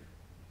street.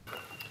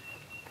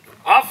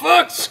 Our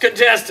first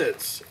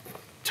contestants,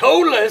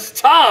 Toeless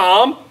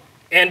Tom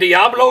and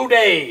Diablo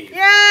Dave.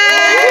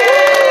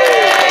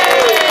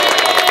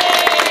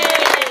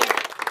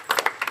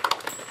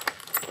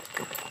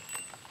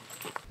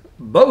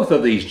 Both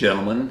of these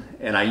gentlemen,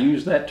 and I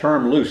use that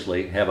term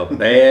loosely, have a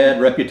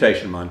bad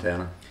reputation,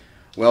 Montana.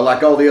 Well,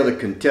 like all the other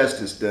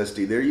contestants,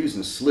 Dusty, they're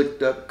using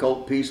slicked up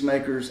Colt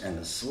peacemakers, and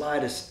the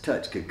slightest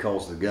touch could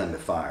cause the gun to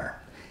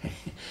fire.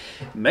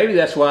 Maybe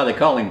that's why they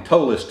call him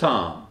Toeless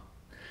Tom.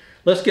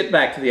 Let's get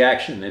back to the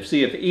action and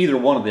see if either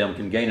one of them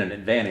can gain an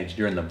advantage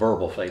during the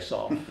verbal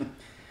face-off.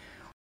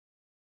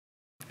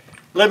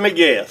 Let me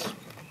guess.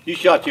 You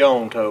shot your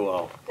own toe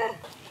off.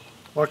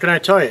 What can I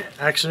tell you?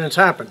 Accidents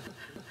happen.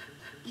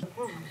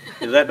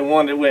 Is that the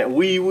one that went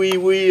wee, wee,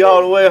 wee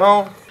all the way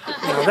home?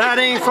 Now that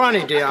ain't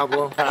funny,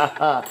 Diablo.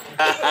 Well,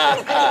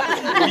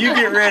 you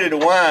get ready to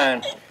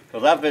whine,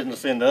 because I'm fixing to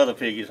send the other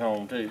piggies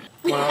home, too.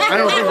 Well, I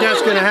don't think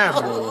that's going to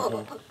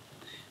happen.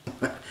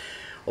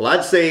 Well,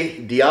 I'd say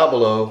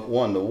Diablo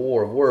won the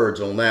war of words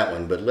on that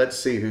one, but let's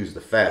see who's the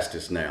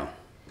fastest now.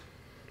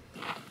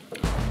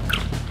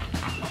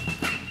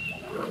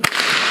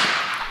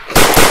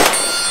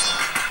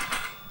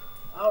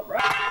 All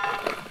right.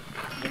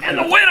 And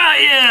the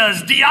winner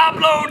is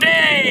Diablo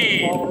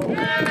Day!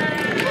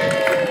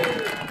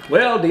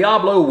 Well,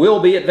 Diablo will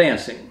be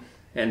advancing,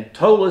 and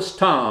Toeless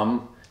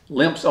Tom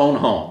limps on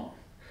home.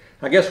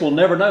 I guess we'll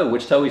never know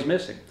which toe he's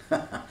missing.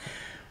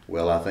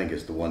 Well, I think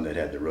it's the one that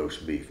had the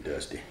roast beef,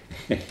 Dusty.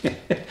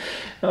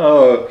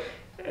 Oh,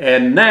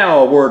 and now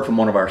a word from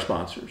one of our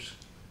sponsors.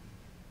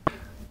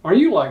 Are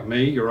you like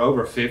me, you're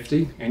over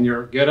 50, and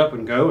your get up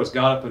and go has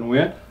got up and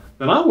went?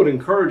 Then I would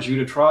encourage you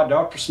to try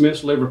Dr.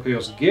 Smith's liver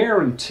pills,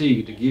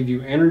 guaranteed to give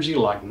you energy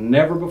like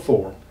never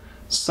before.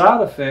 Side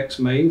effects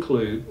may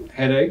include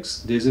headaches,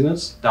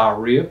 dizziness,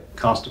 diarrhea,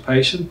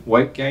 constipation,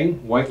 weight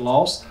gain, weight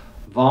loss,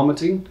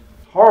 vomiting,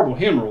 horrible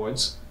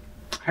hemorrhoids,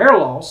 hair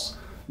loss,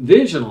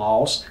 vision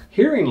loss,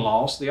 hearing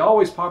loss, the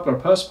always popular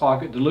pus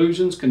pocket,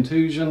 delusions,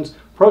 contusions,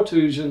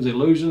 protrusions,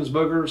 illusions,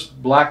 boogers,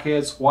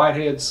 blackheads,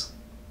 whiteheads.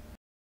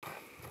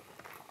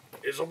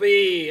 This'll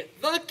be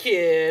the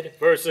kid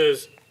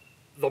versus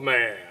the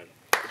man.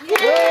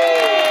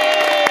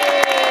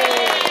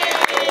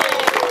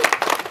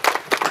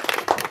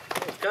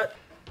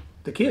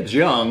 The kid's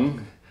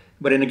young,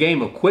 but in a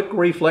game of quick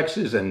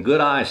reflexes and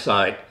good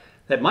eyesight,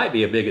 that might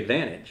be a big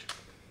advantage.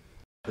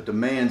 But the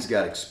man's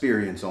got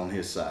experience on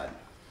his side.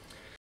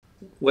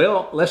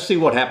 Well, let's see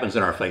what happens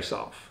in our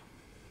face-off.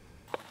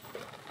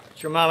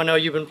 Does your mama know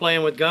you've been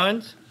playing with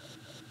guns?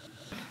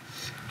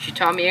 She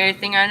taught me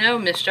everything I know,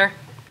 mister.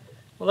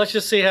 Well, let's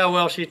just see how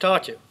well she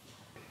taught you.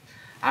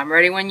 I'm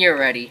ready when you're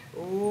ready.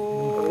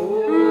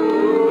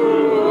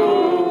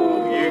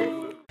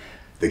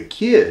 The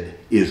kid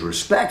is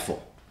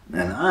respectful,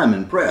 and I'm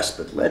impressed,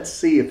 but let's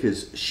see if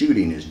his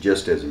shooting is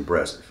just as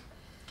impressive.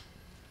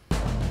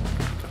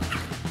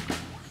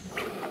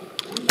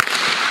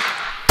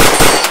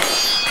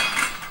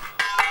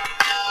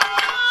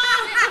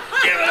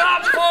 Give it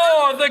up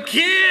for the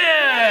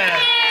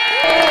kid!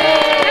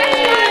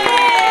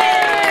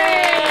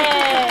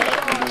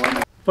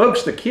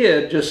 Folks, the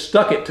kid just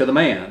stuck it to the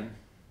man.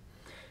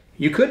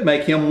 You could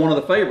make him one of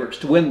the favorites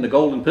to win the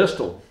golden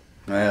pistol.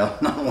 Well,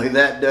 not only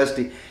that,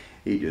 Dusty,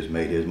 he just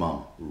made his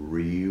mama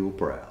real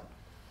proud.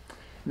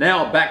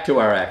 Now back to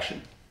our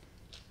action.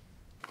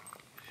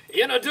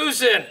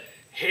 Introducing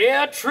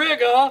Hair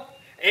Trigger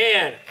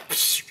and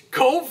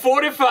Colt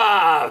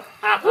 45.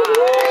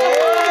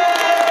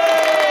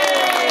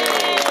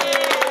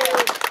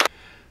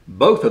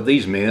 Both of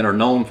these men are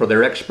known for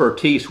their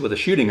expertise with a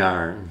shooting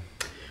iron.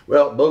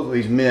 Well, both of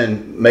these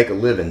men make a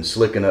living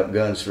slicking up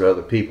guns for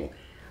other people.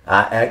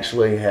 I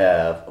actually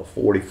have a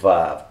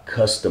 45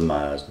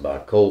 customized by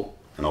Colt,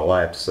 and all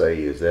I have to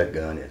say is that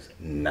gun is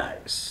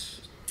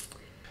nice.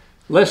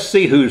 Let's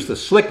see who's the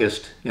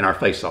slickest in our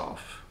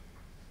face-off.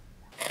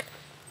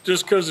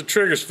 Just because the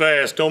trigger's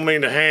fast don't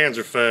mean the hands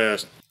are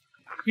fast.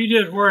 You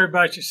just worry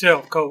about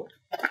yourself, Colt.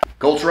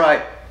 Colt's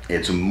right.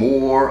 It's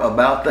more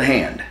about the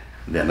hand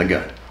than the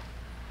gun.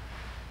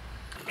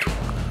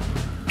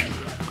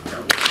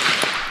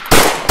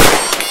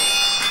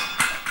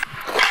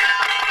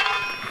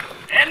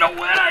 And the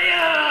winner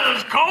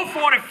is Colt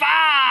 45.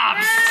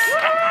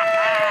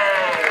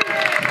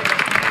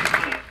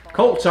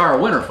 Colt's our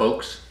winner,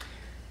 folks.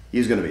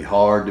 He's going to be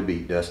hard to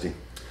beat, Dusty.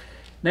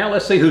 Now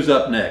let's see who's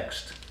up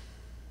next.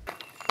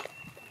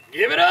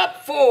 Give it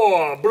up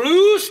for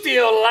Blue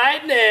Steel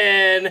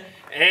Lightning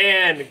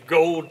and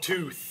Gold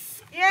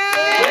Tooth.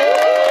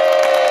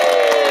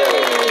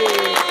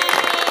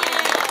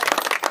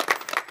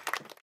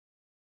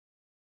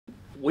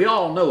 We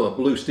all know of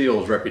Blue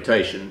Steel's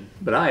reputation,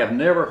 but I have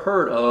never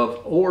heard of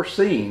or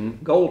seen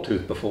Gold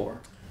Tooth before.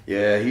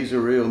 Yeah, he's a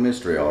real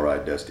mystery, all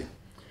right, Dusty.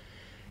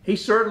 He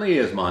certainly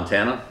is,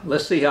 Montana.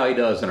 Let's see how he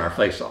does in our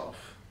face-off.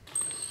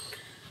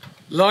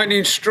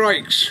 Lightning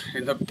strikes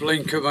in the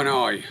blink of an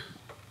eye.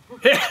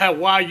 Yeah,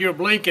 while you're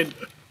blinking,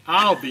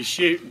 I'll be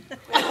shooting.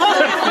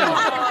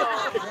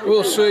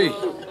 We'll see.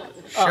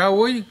 Shall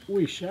we?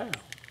 We shall.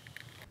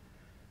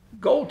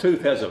 Gold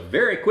Tooth has a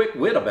very quick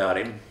wit about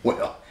him.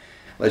 Well,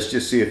 let's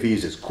just see if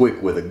he's as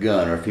quick with a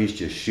gun or if he's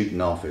just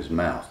shooting off his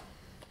mouth.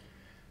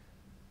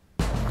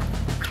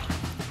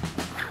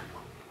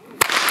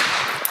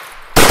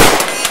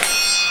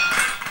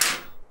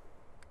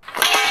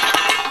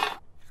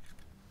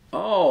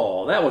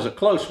 that was a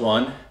close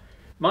one.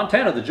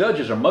 Montana, the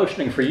judges are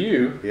motioning for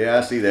you. Yeah,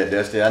 I see that,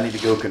 Dusty. I need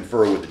to go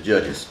confer with the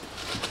judges.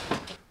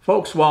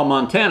 Folks, while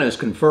Montana is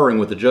conferring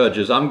with the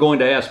judges, I'm going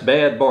to ask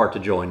Bad Bart to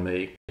join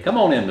me. Come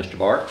on in, Mr.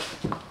 Bart.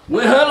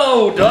 Well,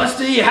 hello,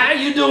 Dusty. How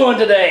you doing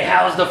today?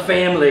 How's the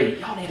family?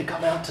 Y'all need to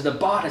come out to the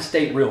Bart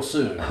estate real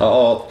soon.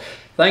 Oh,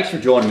 thanks for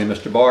joining me,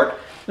 Mr. Bart.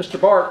 Mr.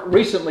 Bart,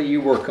 recently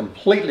you were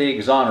completely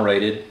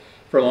exonerated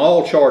from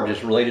all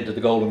charges related to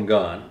the Golden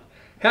Gun.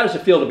 How does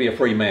it feel to be a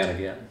free man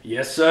again?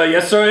 Yes, sir.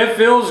 Yes, sir. It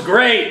feels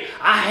great.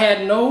 I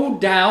had no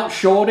doubt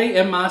Shorty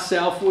and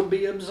myself would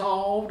be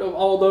absolved of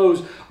all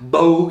those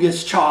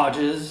bogus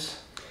charges.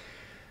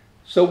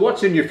 So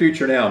what's in your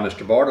future now,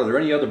 Mr. Bart? Are there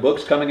any other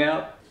books coming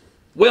out?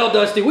 Well,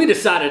 Dusty, we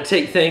decided to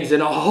take things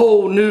in a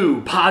whole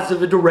new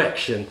positive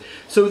direction.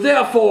 So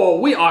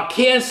therefore, we are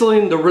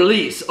canceling the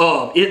release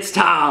of It's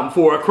Time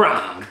for a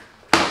Crime.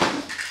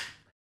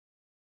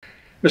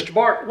 Mr.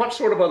 Bart, what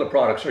sort of other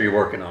products are you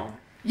working on?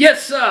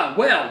 Yes, sir.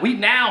 Well, we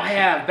now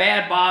have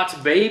Bad Bart's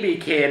baby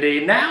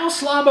candy, now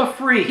slobber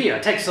free. Here,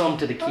 take some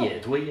to the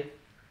kids, will you?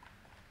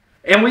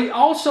 And we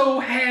also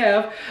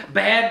have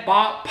Bad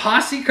Bart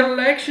Posse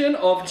collection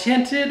of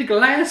tinted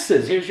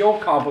glasses. Here's your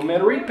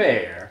complimentary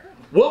pair.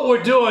 What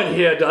we're doing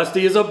here,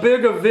 Dusty, is a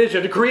bigger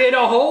vision to create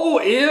a whole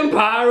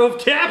empire of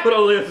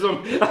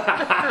capitalism.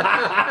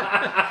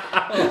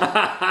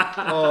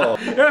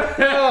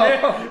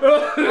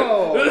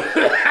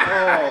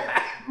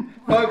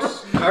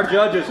 Folks, our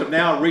judges have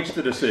now reached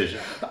the decision.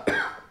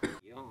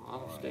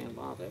 I'll stand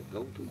by that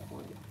gold-tooth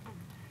plan.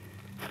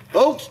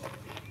 Folks,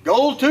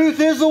 Gold Tooth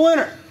is the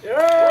winner.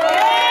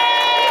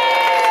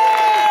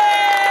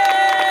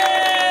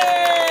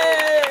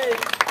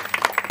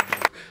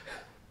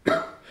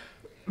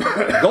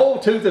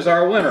 Gold Tooth is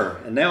our winner.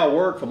 And now a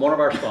word from one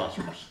of our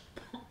sponsors.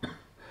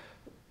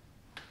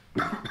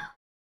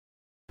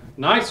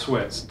 Night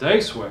sweats,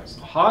 day sweats,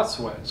 hot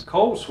sweats,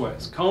 cold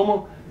sweats,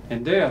 coma,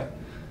 and death.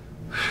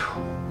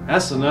 Whew,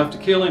 that's enough to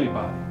kill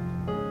anybody.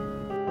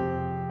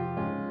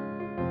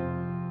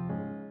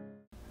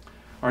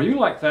 Are you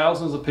like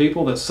thousands of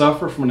people that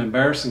suffer from an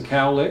embarrassing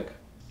cow lick?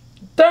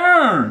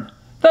 Darn!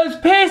 Those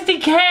pesky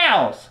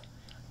cows!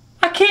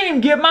 I can't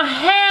even get my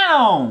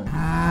hound!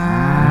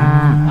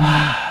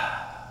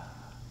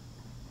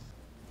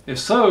 If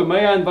so,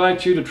 may I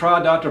invite you to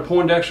try Dr.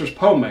 Poindexter's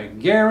pomade,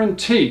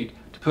 guaranteed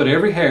to put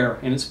every hair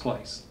in its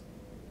place.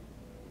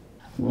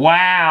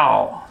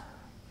 Wow!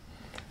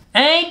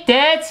 Ain't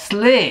that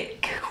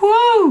slick?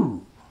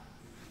 Woo!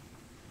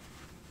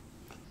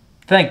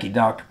 Thank you,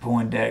 Dr.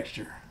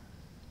 Poindexter.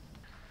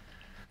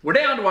 We're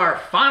down to our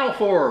final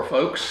four,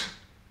 folks.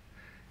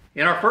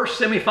 In our first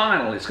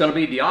semifinal, it's going to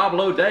be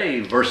Diablo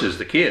Dave versus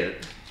the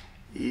Kid.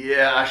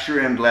 Yeah, I sure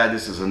am glad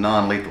this is a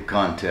non-lethal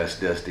contest,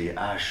 Dusty.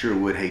 I sure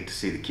would hate to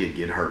see the kid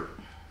get hurt.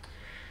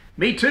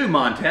 Me too,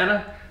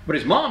 Montana, but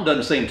his mom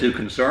doesn't seem too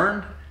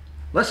concerned.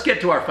 Let's get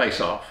to our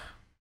face-off.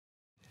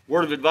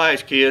 Word of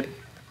advice, kid.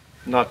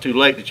 Not too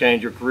late to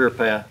change your career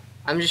path.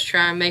 I'm just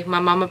trying to make my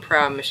mama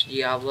proud, Mr.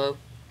 Diablo.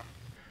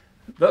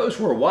 Those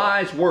were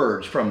wise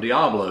words from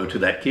Diablo to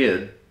that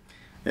kid.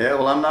 Yeah,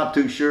 well, I'm not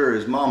too sure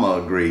his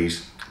mama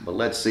agrees, but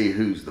let's see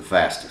who's the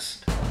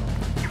fastest.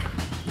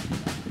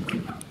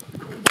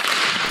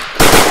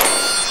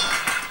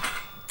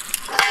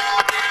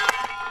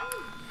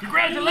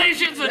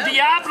 Congratulations to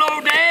Diablo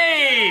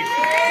Dave!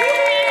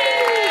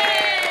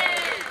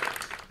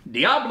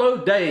 Diablo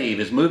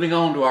Dave is moving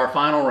on to our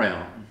final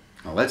round.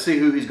 Now, let's see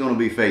who he's going to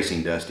be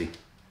facing, Dusty.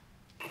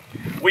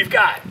 We've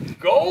got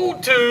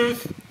Gold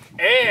Tooth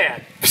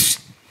and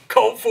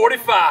Colt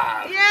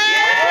 45.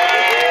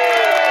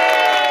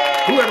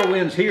 Whoever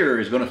wins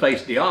here is going to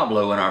face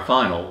Diablo in our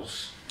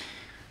finals.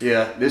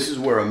 Yeah, this is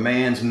where a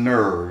man's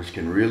nerves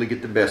can really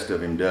get the best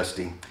of him,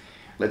 Dusty.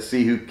 Let's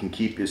see who can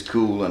keep his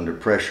cool under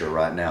pressure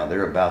right now.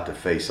 They're about to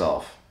face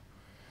off.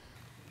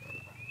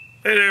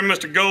 Hey there,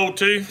 Mr.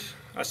 Goldtooth.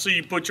 I see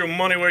you put your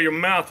money where your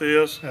mouth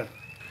is.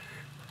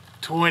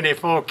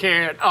 24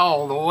 karat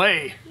all the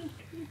way.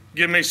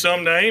 Give me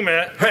something to aim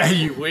at.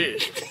 You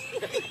wish.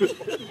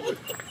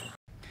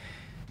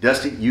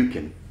 Dusty, you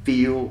can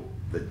feel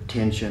the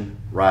tension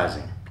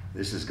rising.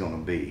 This is going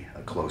to be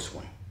a close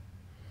one.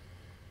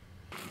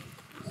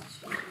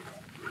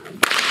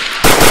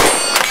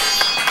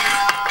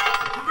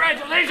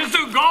 Congratulations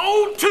to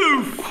Gold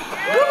Tooth!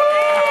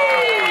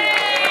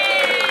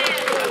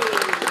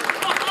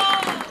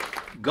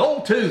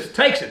 Gold Tooth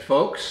takes it,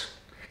 folks.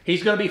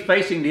 He's going to be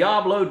facing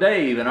Diablo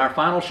Dave in our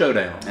final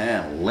showdown.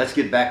 And let's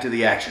get back to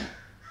the action.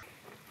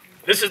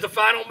 This is the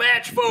final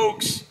match,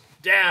 folks.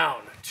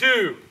 Down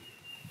to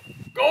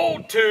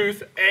Gold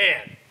Tooth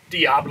and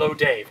Diablo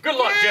Dave. Good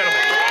luck,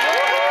 gentlemen.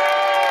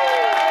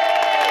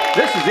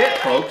 This is it,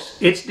 folks.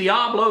 It's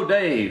Diablo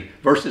Dave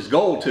versus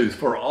Gold Tooth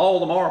for all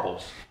the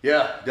marbles.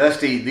 Yeah,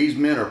 Dusty, these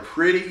men are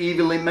pretty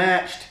evenly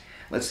matched.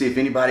 Let's see if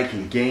anybody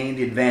can gain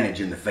the advantage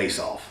in the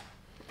face-off.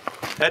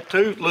 That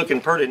tooth looking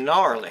pretty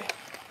gnarly.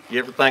 You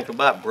ever think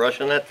about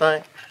brushing that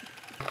thing?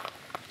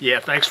 Yeah,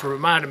 thanks for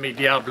reminding me,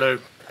 Diablo.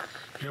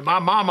 You know, my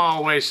mama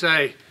always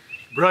say,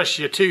 brush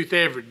your tooth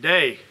every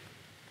day.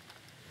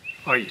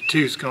 or your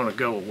tooth's gonna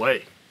go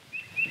away.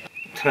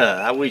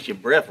 I wish your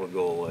breath would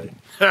go away.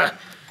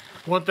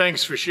 One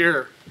thing's for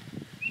sure,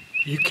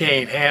 you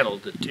can't handle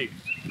the tooth.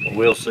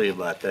 We'll see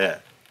about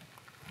that.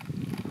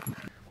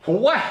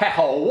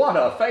 Wow, what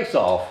a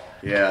face-off.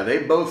 Yeah, they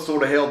both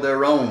sort of held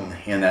their own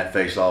in that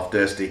face-off,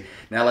 Dusty.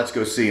 Now let's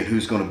go see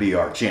who's going to be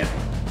our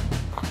champion.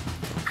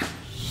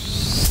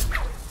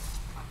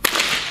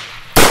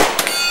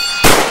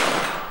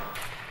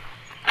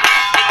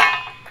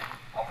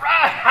 All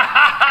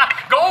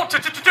right, Gold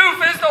Tooth is the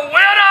winner!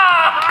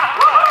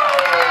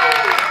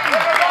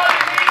 Everybody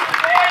needs to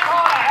dance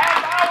on a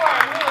half hour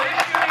and we'll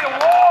issue the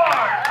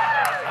award.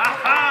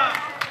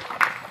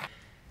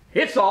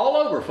 It's all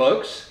over,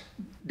 folks.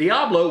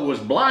 Diablo was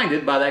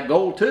blinded by that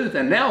gold tooth,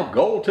 and now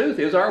gold tooth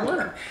is our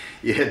winner.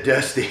 Yeah,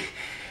 Dusty.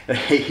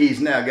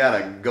 He's now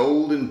got a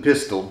golden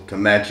pistol to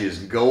match his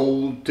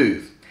gold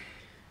tooth.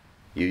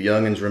 You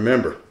youngins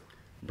remember,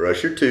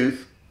 brush your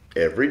tooth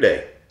every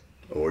day,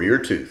 or your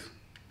tooth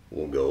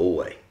will go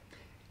away.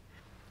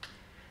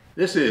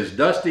 This is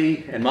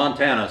Dusty and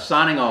Montana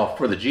signing off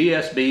for the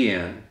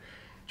GSBN.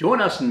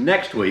 Join us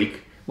next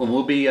week when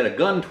we'll be at a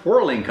gun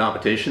twirling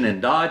competition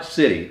in Dodge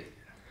City.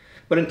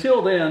 But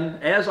until then,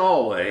 as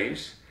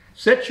always,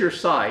 set your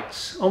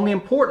sights on the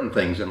important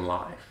things in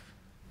life,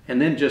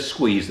 and then just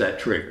squeeze that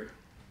trigger.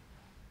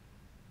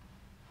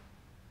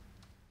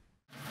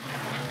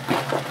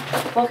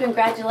 Well,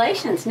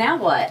 congratulations. Now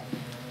what?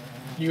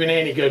 You and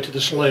Annie go to the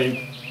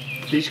saloon.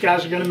 These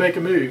guys are gonna make a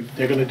move.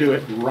 They're gonna do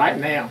it right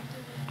now.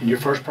 And your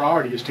first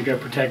priority is to go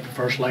protect the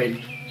First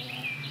Lady.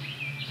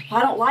 Well,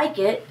 I don't like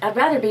it. I'd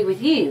rather be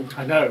with you.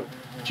 I know,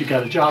 but you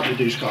got a job to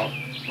do, Scarlett.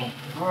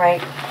 All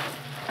right.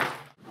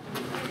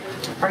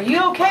 Are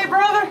you okay,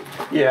 brother?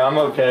 Yeah, I'm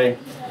okay.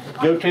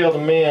 Go tell the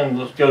men,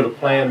 let's go to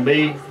Plan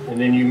B, and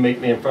then you meet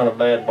me in front of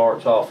Bad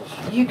Bart's office.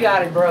 You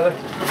got it, brother.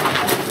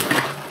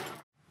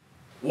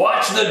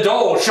 Watch the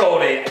door,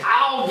 Shorty.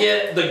 I'll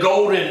get the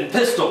golden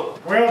pistol.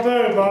 Will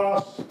do,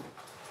 boss.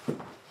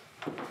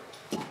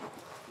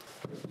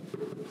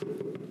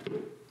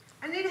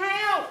 I need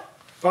help.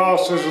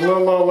 Boss, there's a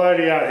little old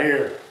lady out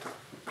here.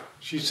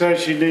 She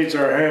says she needs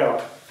our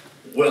help.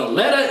 Well,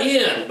 let her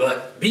in,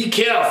 but be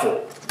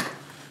careful.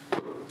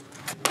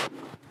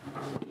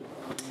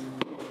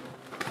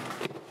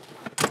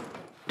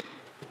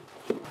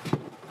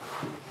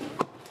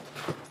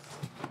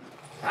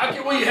 How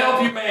can we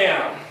help you,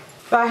 ma'am?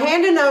 By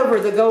handing over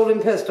the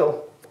golden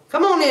pistol.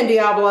 Come on in,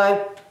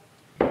 Diablo.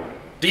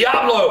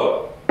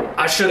 Diablo,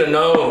 I should have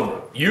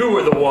known. You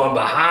were the one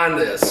behind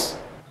this.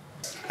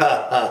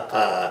 Ha ha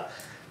ha.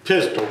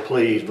 Pistol,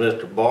 please,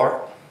 Mr.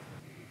 Bart.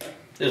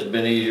 This has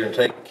been easier than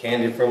taking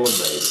candy from a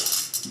baby.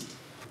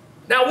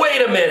 Now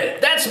wait a minute,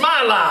 that's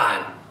my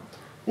line.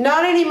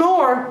 Not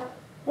anymore.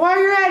 While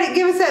you're at it,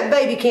 give us that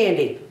baby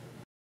candy.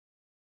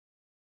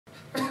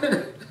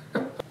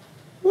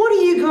 What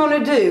are you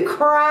gonna do,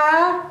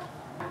 cry?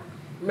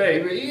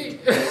 Maybe.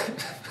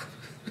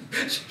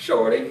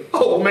 Shorty,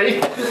 hold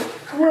me.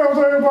 Will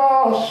do,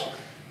 boss.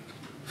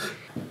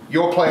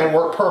 Your plan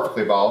worked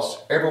perfectly,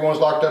 boss. Everyone's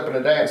locked up in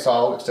a dance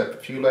hall except a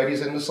few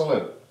ladies in the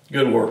saloon.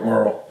 Good work,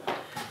 Merle.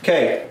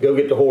 Kate, go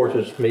get the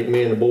horses. Meet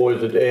me and the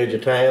boys at the edge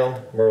of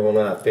town. Merle and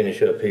I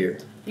finish up here.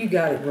 You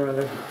got it,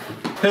 brother.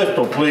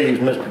 Pistol, please,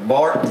 Mr.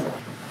 Bart.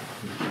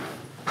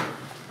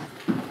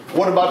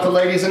 What about the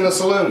ladies in the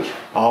saloon?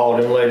 All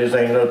them ladies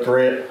ain't no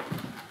threat.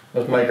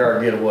 Let's make our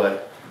getaway.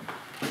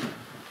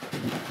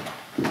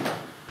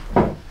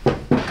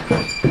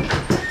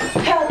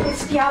 Help,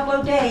 it's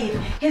Diablo Dave.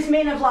 His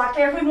men have locked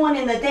everyone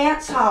in the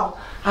dance hall.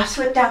 I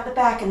slipped out the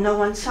back and no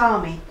one saw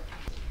me.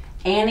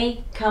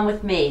 Annie, come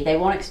with me. They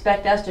won't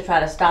expect us to try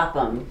to stop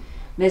them.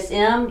 Miss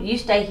M, you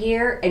stay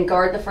here and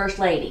guard the First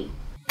Lady.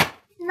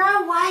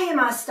 No way am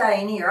I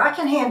staying here. I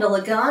can handle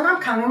a gun.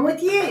 I'm coming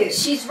with you.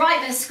 She's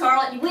right, Miss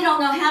Scarlett. We don't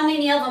know how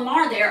many of them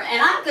are there,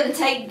 and I'm going to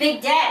take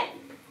Big Daddy.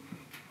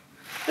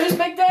 Who's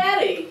Big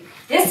Daddy?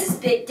 This is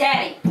Big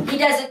Daddy. He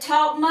doesn't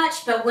talk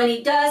much, but when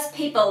he does,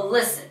 people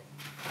listen.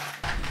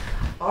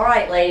 All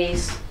right,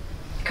 ladies.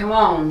 Come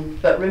on.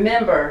 But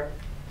remember,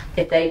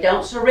 if they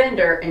don't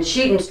surrender and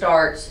shooting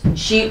starts,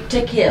 shoot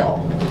to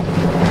kill.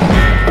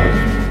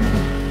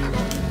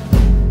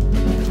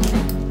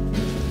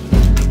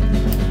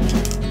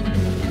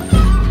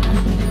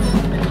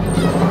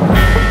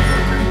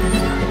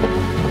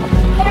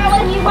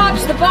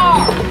 Watch the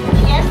bar.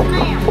 Yes,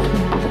 ma'am.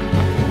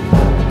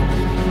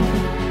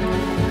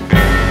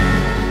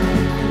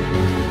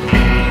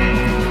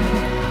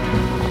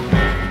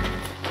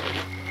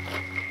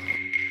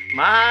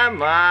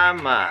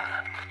 My.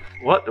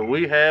 What do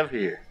we have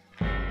here?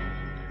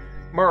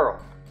 Merle,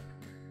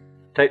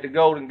 take the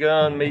golden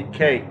gun, meet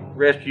Kate.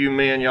 Rest of you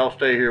men, y'all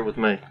stay here with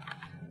me.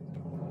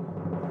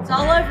 It's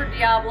all over,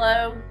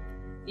 Diablo.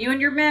 You and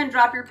your men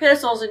drop your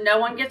pistols and no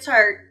one gets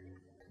hurt.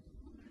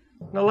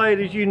 Now,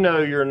 ladies, you know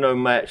you're no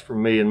match for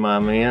me and my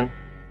men.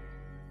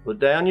 Put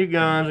down your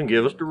guns and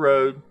give us the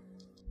road.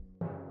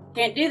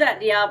 Can't do that,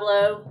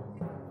 Diablo.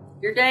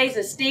 Your days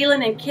of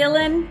stealing and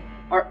killing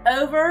are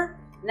over,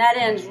 and that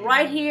ends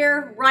right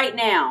here, right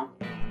now.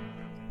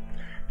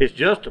 It's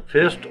just a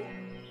pistol,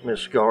 Miss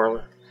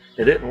Scarlett.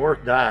 It isn't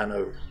worth dying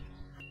over.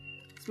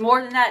 It's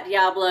more than that,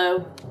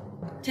 Diablo.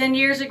 10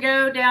 years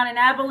ago, down in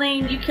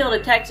Abilene, you killed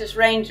a Texas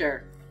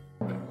Ranger.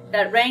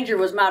 That Ranger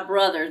was my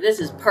brother.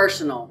 This is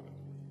personal.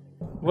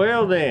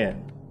 Well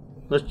then,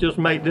 let's just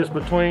make this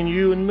between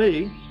you and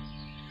me.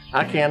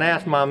 I can't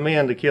ask my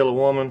men to kill a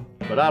woman,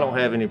 but I don't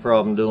have any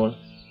problem doing it.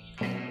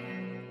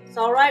 It's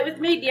all right with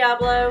me,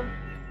 Diablo.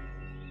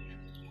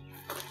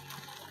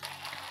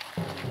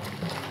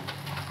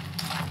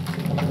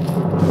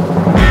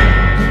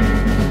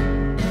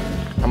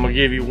 I'm gonna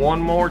give you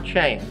one more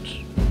chance.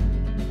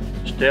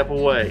 Step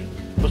away.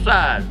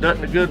 Besides,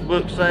 doesn't the good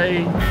book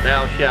say,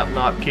 thou shalt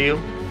not kill?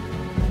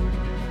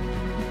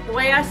 The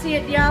way I see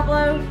it,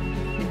 Diablo,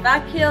 if I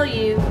kill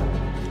you,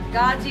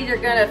 God's either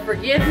gonna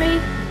forgive me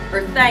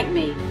or thank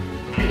me.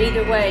 But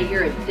either way,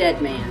 you're a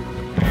dead man.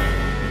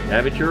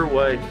 Have it your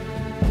way.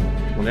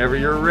 Whenever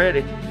you're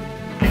ready.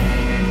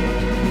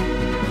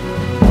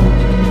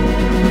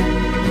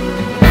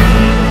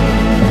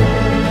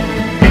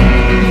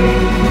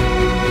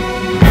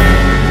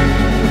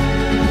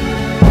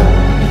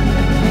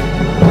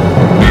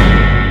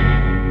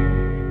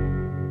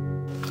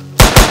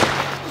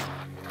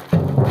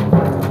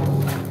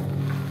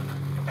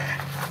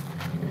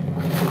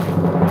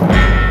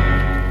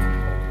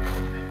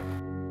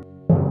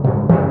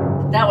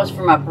 That was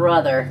for my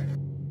brother.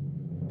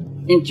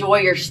 Enjoy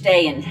your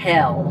stay in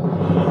hell.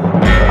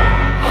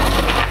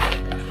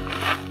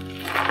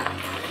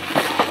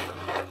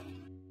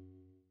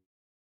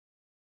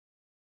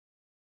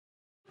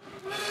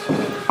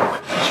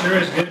 Sure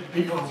is good to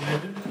be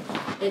commended.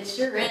 It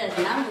sure is,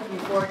 and I'm looking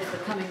forward to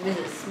becoming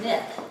Mrs.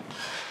 Smith.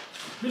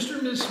 Mr.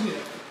 and Ms.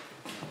 Smith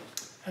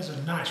has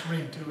a nice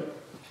ring to it.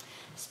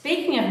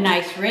 Speaking of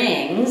nice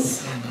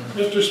rings...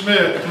 Mr.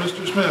 Smith,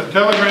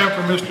 telegram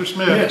for Mr.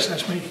 Smith. Yes,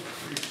 that's me.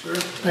 Sir.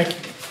 Thank you.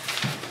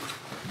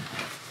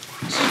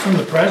 This is from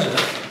the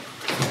president.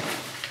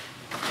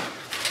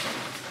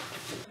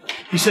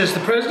 He says, the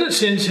president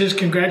sends his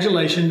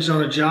congratulations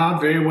on a job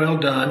very well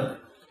done,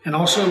 and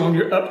also on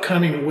your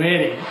upcoming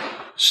wedding.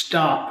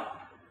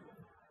 Stop.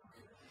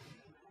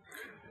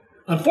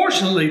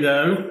 Unfortunately,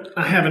 though,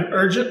 I have an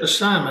urgent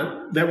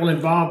assignment that will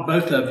involve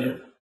both of you.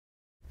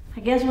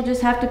 I guess we'll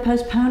just have to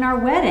postpone our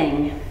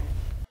wedding.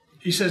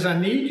 He says, I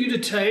need you to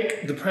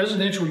take the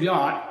presidential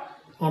yacht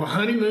on a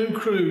honeymoon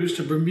cruise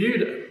to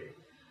Bermuda.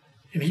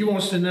 And he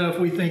wants to know if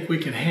we think we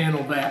can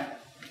handle that.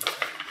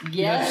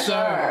 Yes,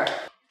 sir.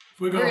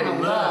 We're gonna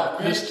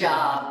love this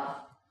job.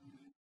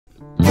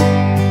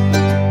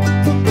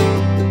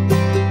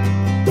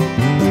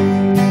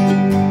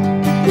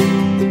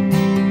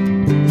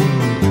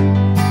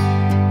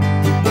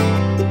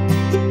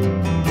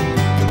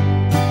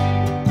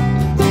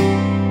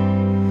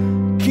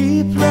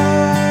 Keep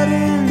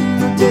riding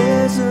the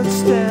desert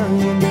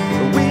stallion,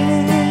 the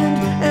wind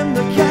and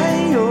the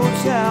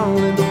coyotes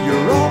howling.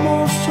 You're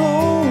almost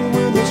home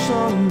when the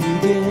sun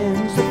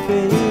begins to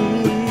fade.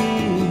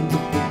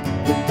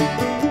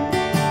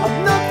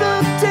 Another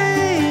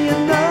day,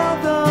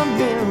 another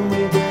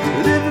memory,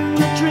 living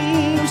the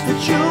dreams that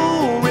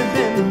you'll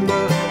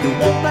remember. You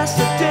won't last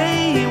a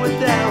day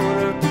without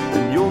her,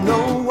 and you'll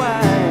know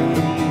why.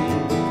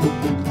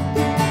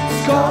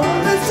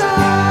 Scarlett's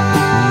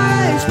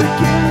eyes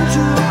begin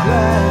to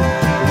cry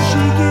when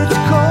she gets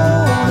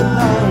cold at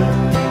night,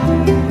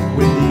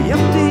 when the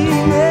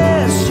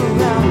emptiness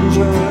surrounds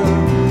her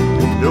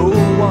and no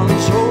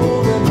one's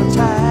holding her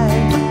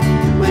tight.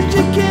 When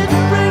she can't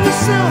bring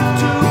herself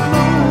to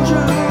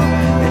closure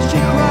and she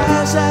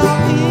cries out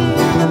in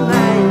the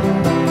night,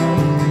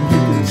 you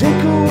can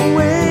take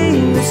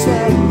away the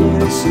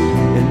sadness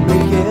and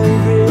make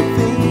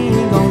everything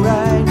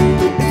alright.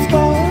 It's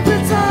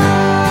Scarlett's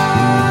eyes,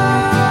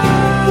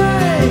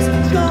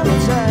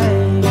 Scarlett's eyes.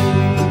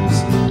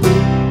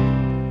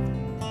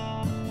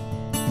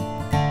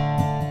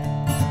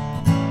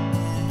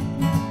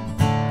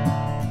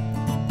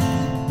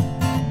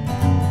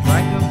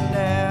 Drink 'em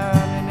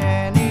down and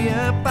ante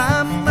up,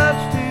 I'm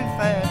much too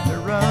fat to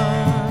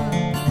run.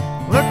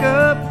 Look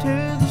up to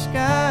the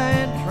sky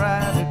and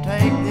try to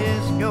take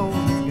this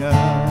golden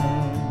gun.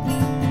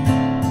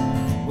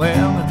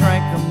 Well, I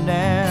drank 'em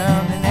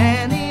down and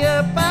ante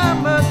up, I'm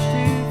much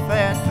too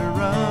fat to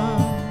run.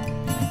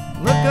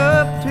 Look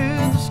up to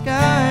the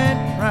sky and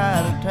try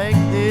to take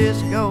this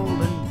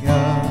golden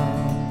gun.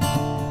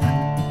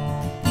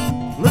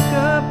 Look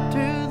up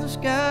to the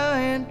sky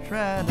and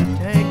try to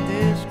take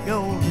this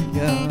golden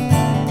gun.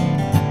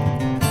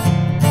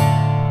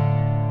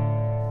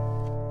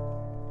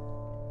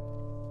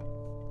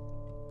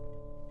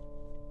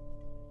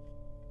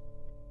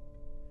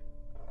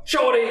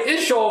 Shorty,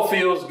 it sure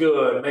feels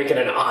good making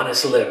an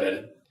honest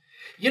living.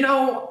 You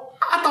know,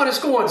 I thought it's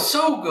going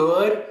so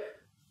good,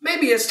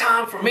 maybe it's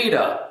time for me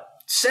to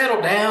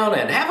settle down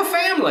and have a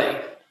family.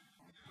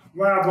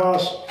 Wow,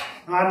 boss,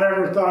 I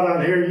never thought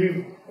I'd hear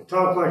you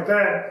talk like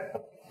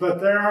that, but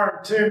there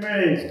aren't too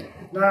many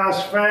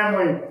nice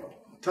family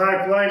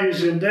type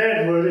ladies in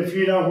Deadwood, if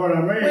you know what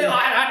I mean. Well,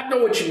 I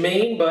know what you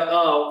mean, but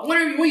what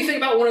do you think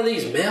about one of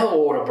these mail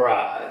order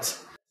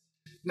brides?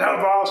 No,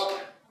 boss.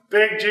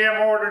 Big Jim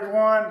ordered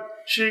one.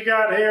 She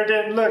got here,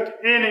 didn't look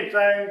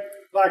anything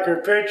like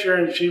her picture,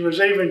 and she was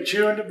even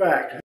chewing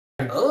tobacco.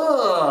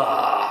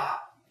 Ugh.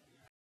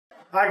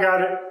 I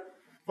got it.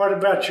 What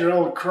about your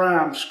old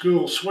crime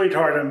school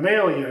sweetheart,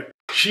 Amelia?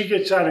 She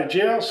gets out of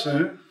jail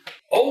soon.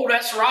 Oh,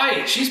 that's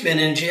right. She's been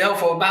in jail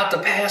for about the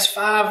past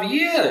 5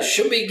 years.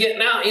 She'll be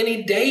getting out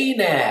any day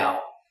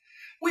now.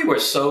 We were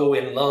so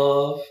in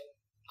love.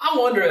 I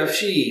wonder if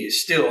she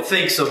still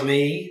thinks of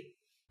me.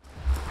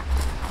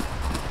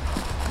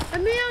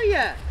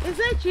 Amelia, is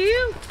that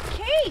you?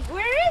 Kate,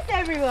 where is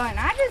everyone?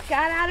 I just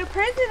got out of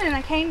prison and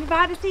I came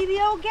by to see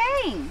the old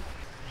gang.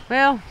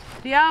 Well,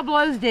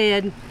 Diablo's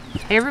dead.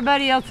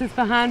 Everybody else is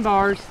behind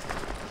bars.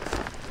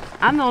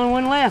 I'm the only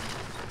one left.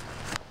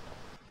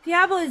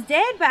 Diablo is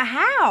dead, but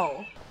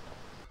how?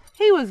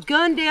 He was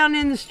gunned down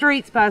in the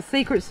streets by a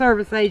Secret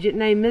Service agent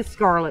named Miss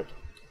Scarlett.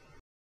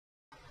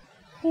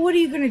 Well, what are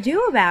you going to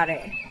do about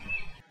it?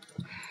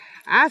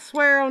 I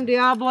swear on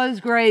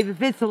Diablo's grave,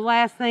 if it's the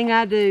last thing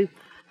I do,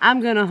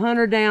 I'm going to hunt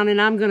her down and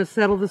I'm going to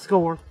settle the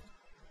score.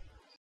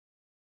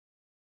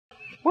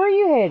 Where are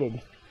you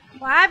headed?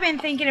 Well, I've been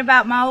thinking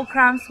about my old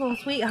crime school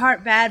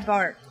sweetheart, Bad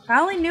Bart. If I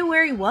only knew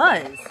where he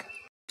was.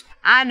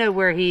 I know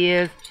where he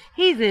is.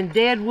 He's in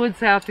Deadwood,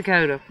 South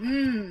Dakota.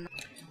 Well,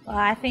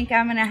 I think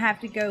I'm going to have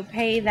to go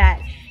pay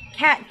that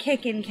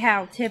cat-kicking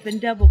cow tip and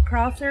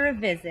double-cross her a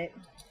visit.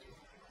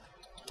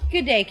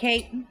 Good day,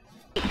 Kate.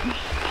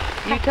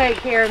 You take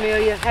care,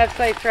 Amelia. Have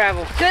safe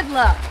travels. Good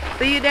luck.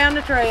 See you down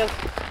the trail.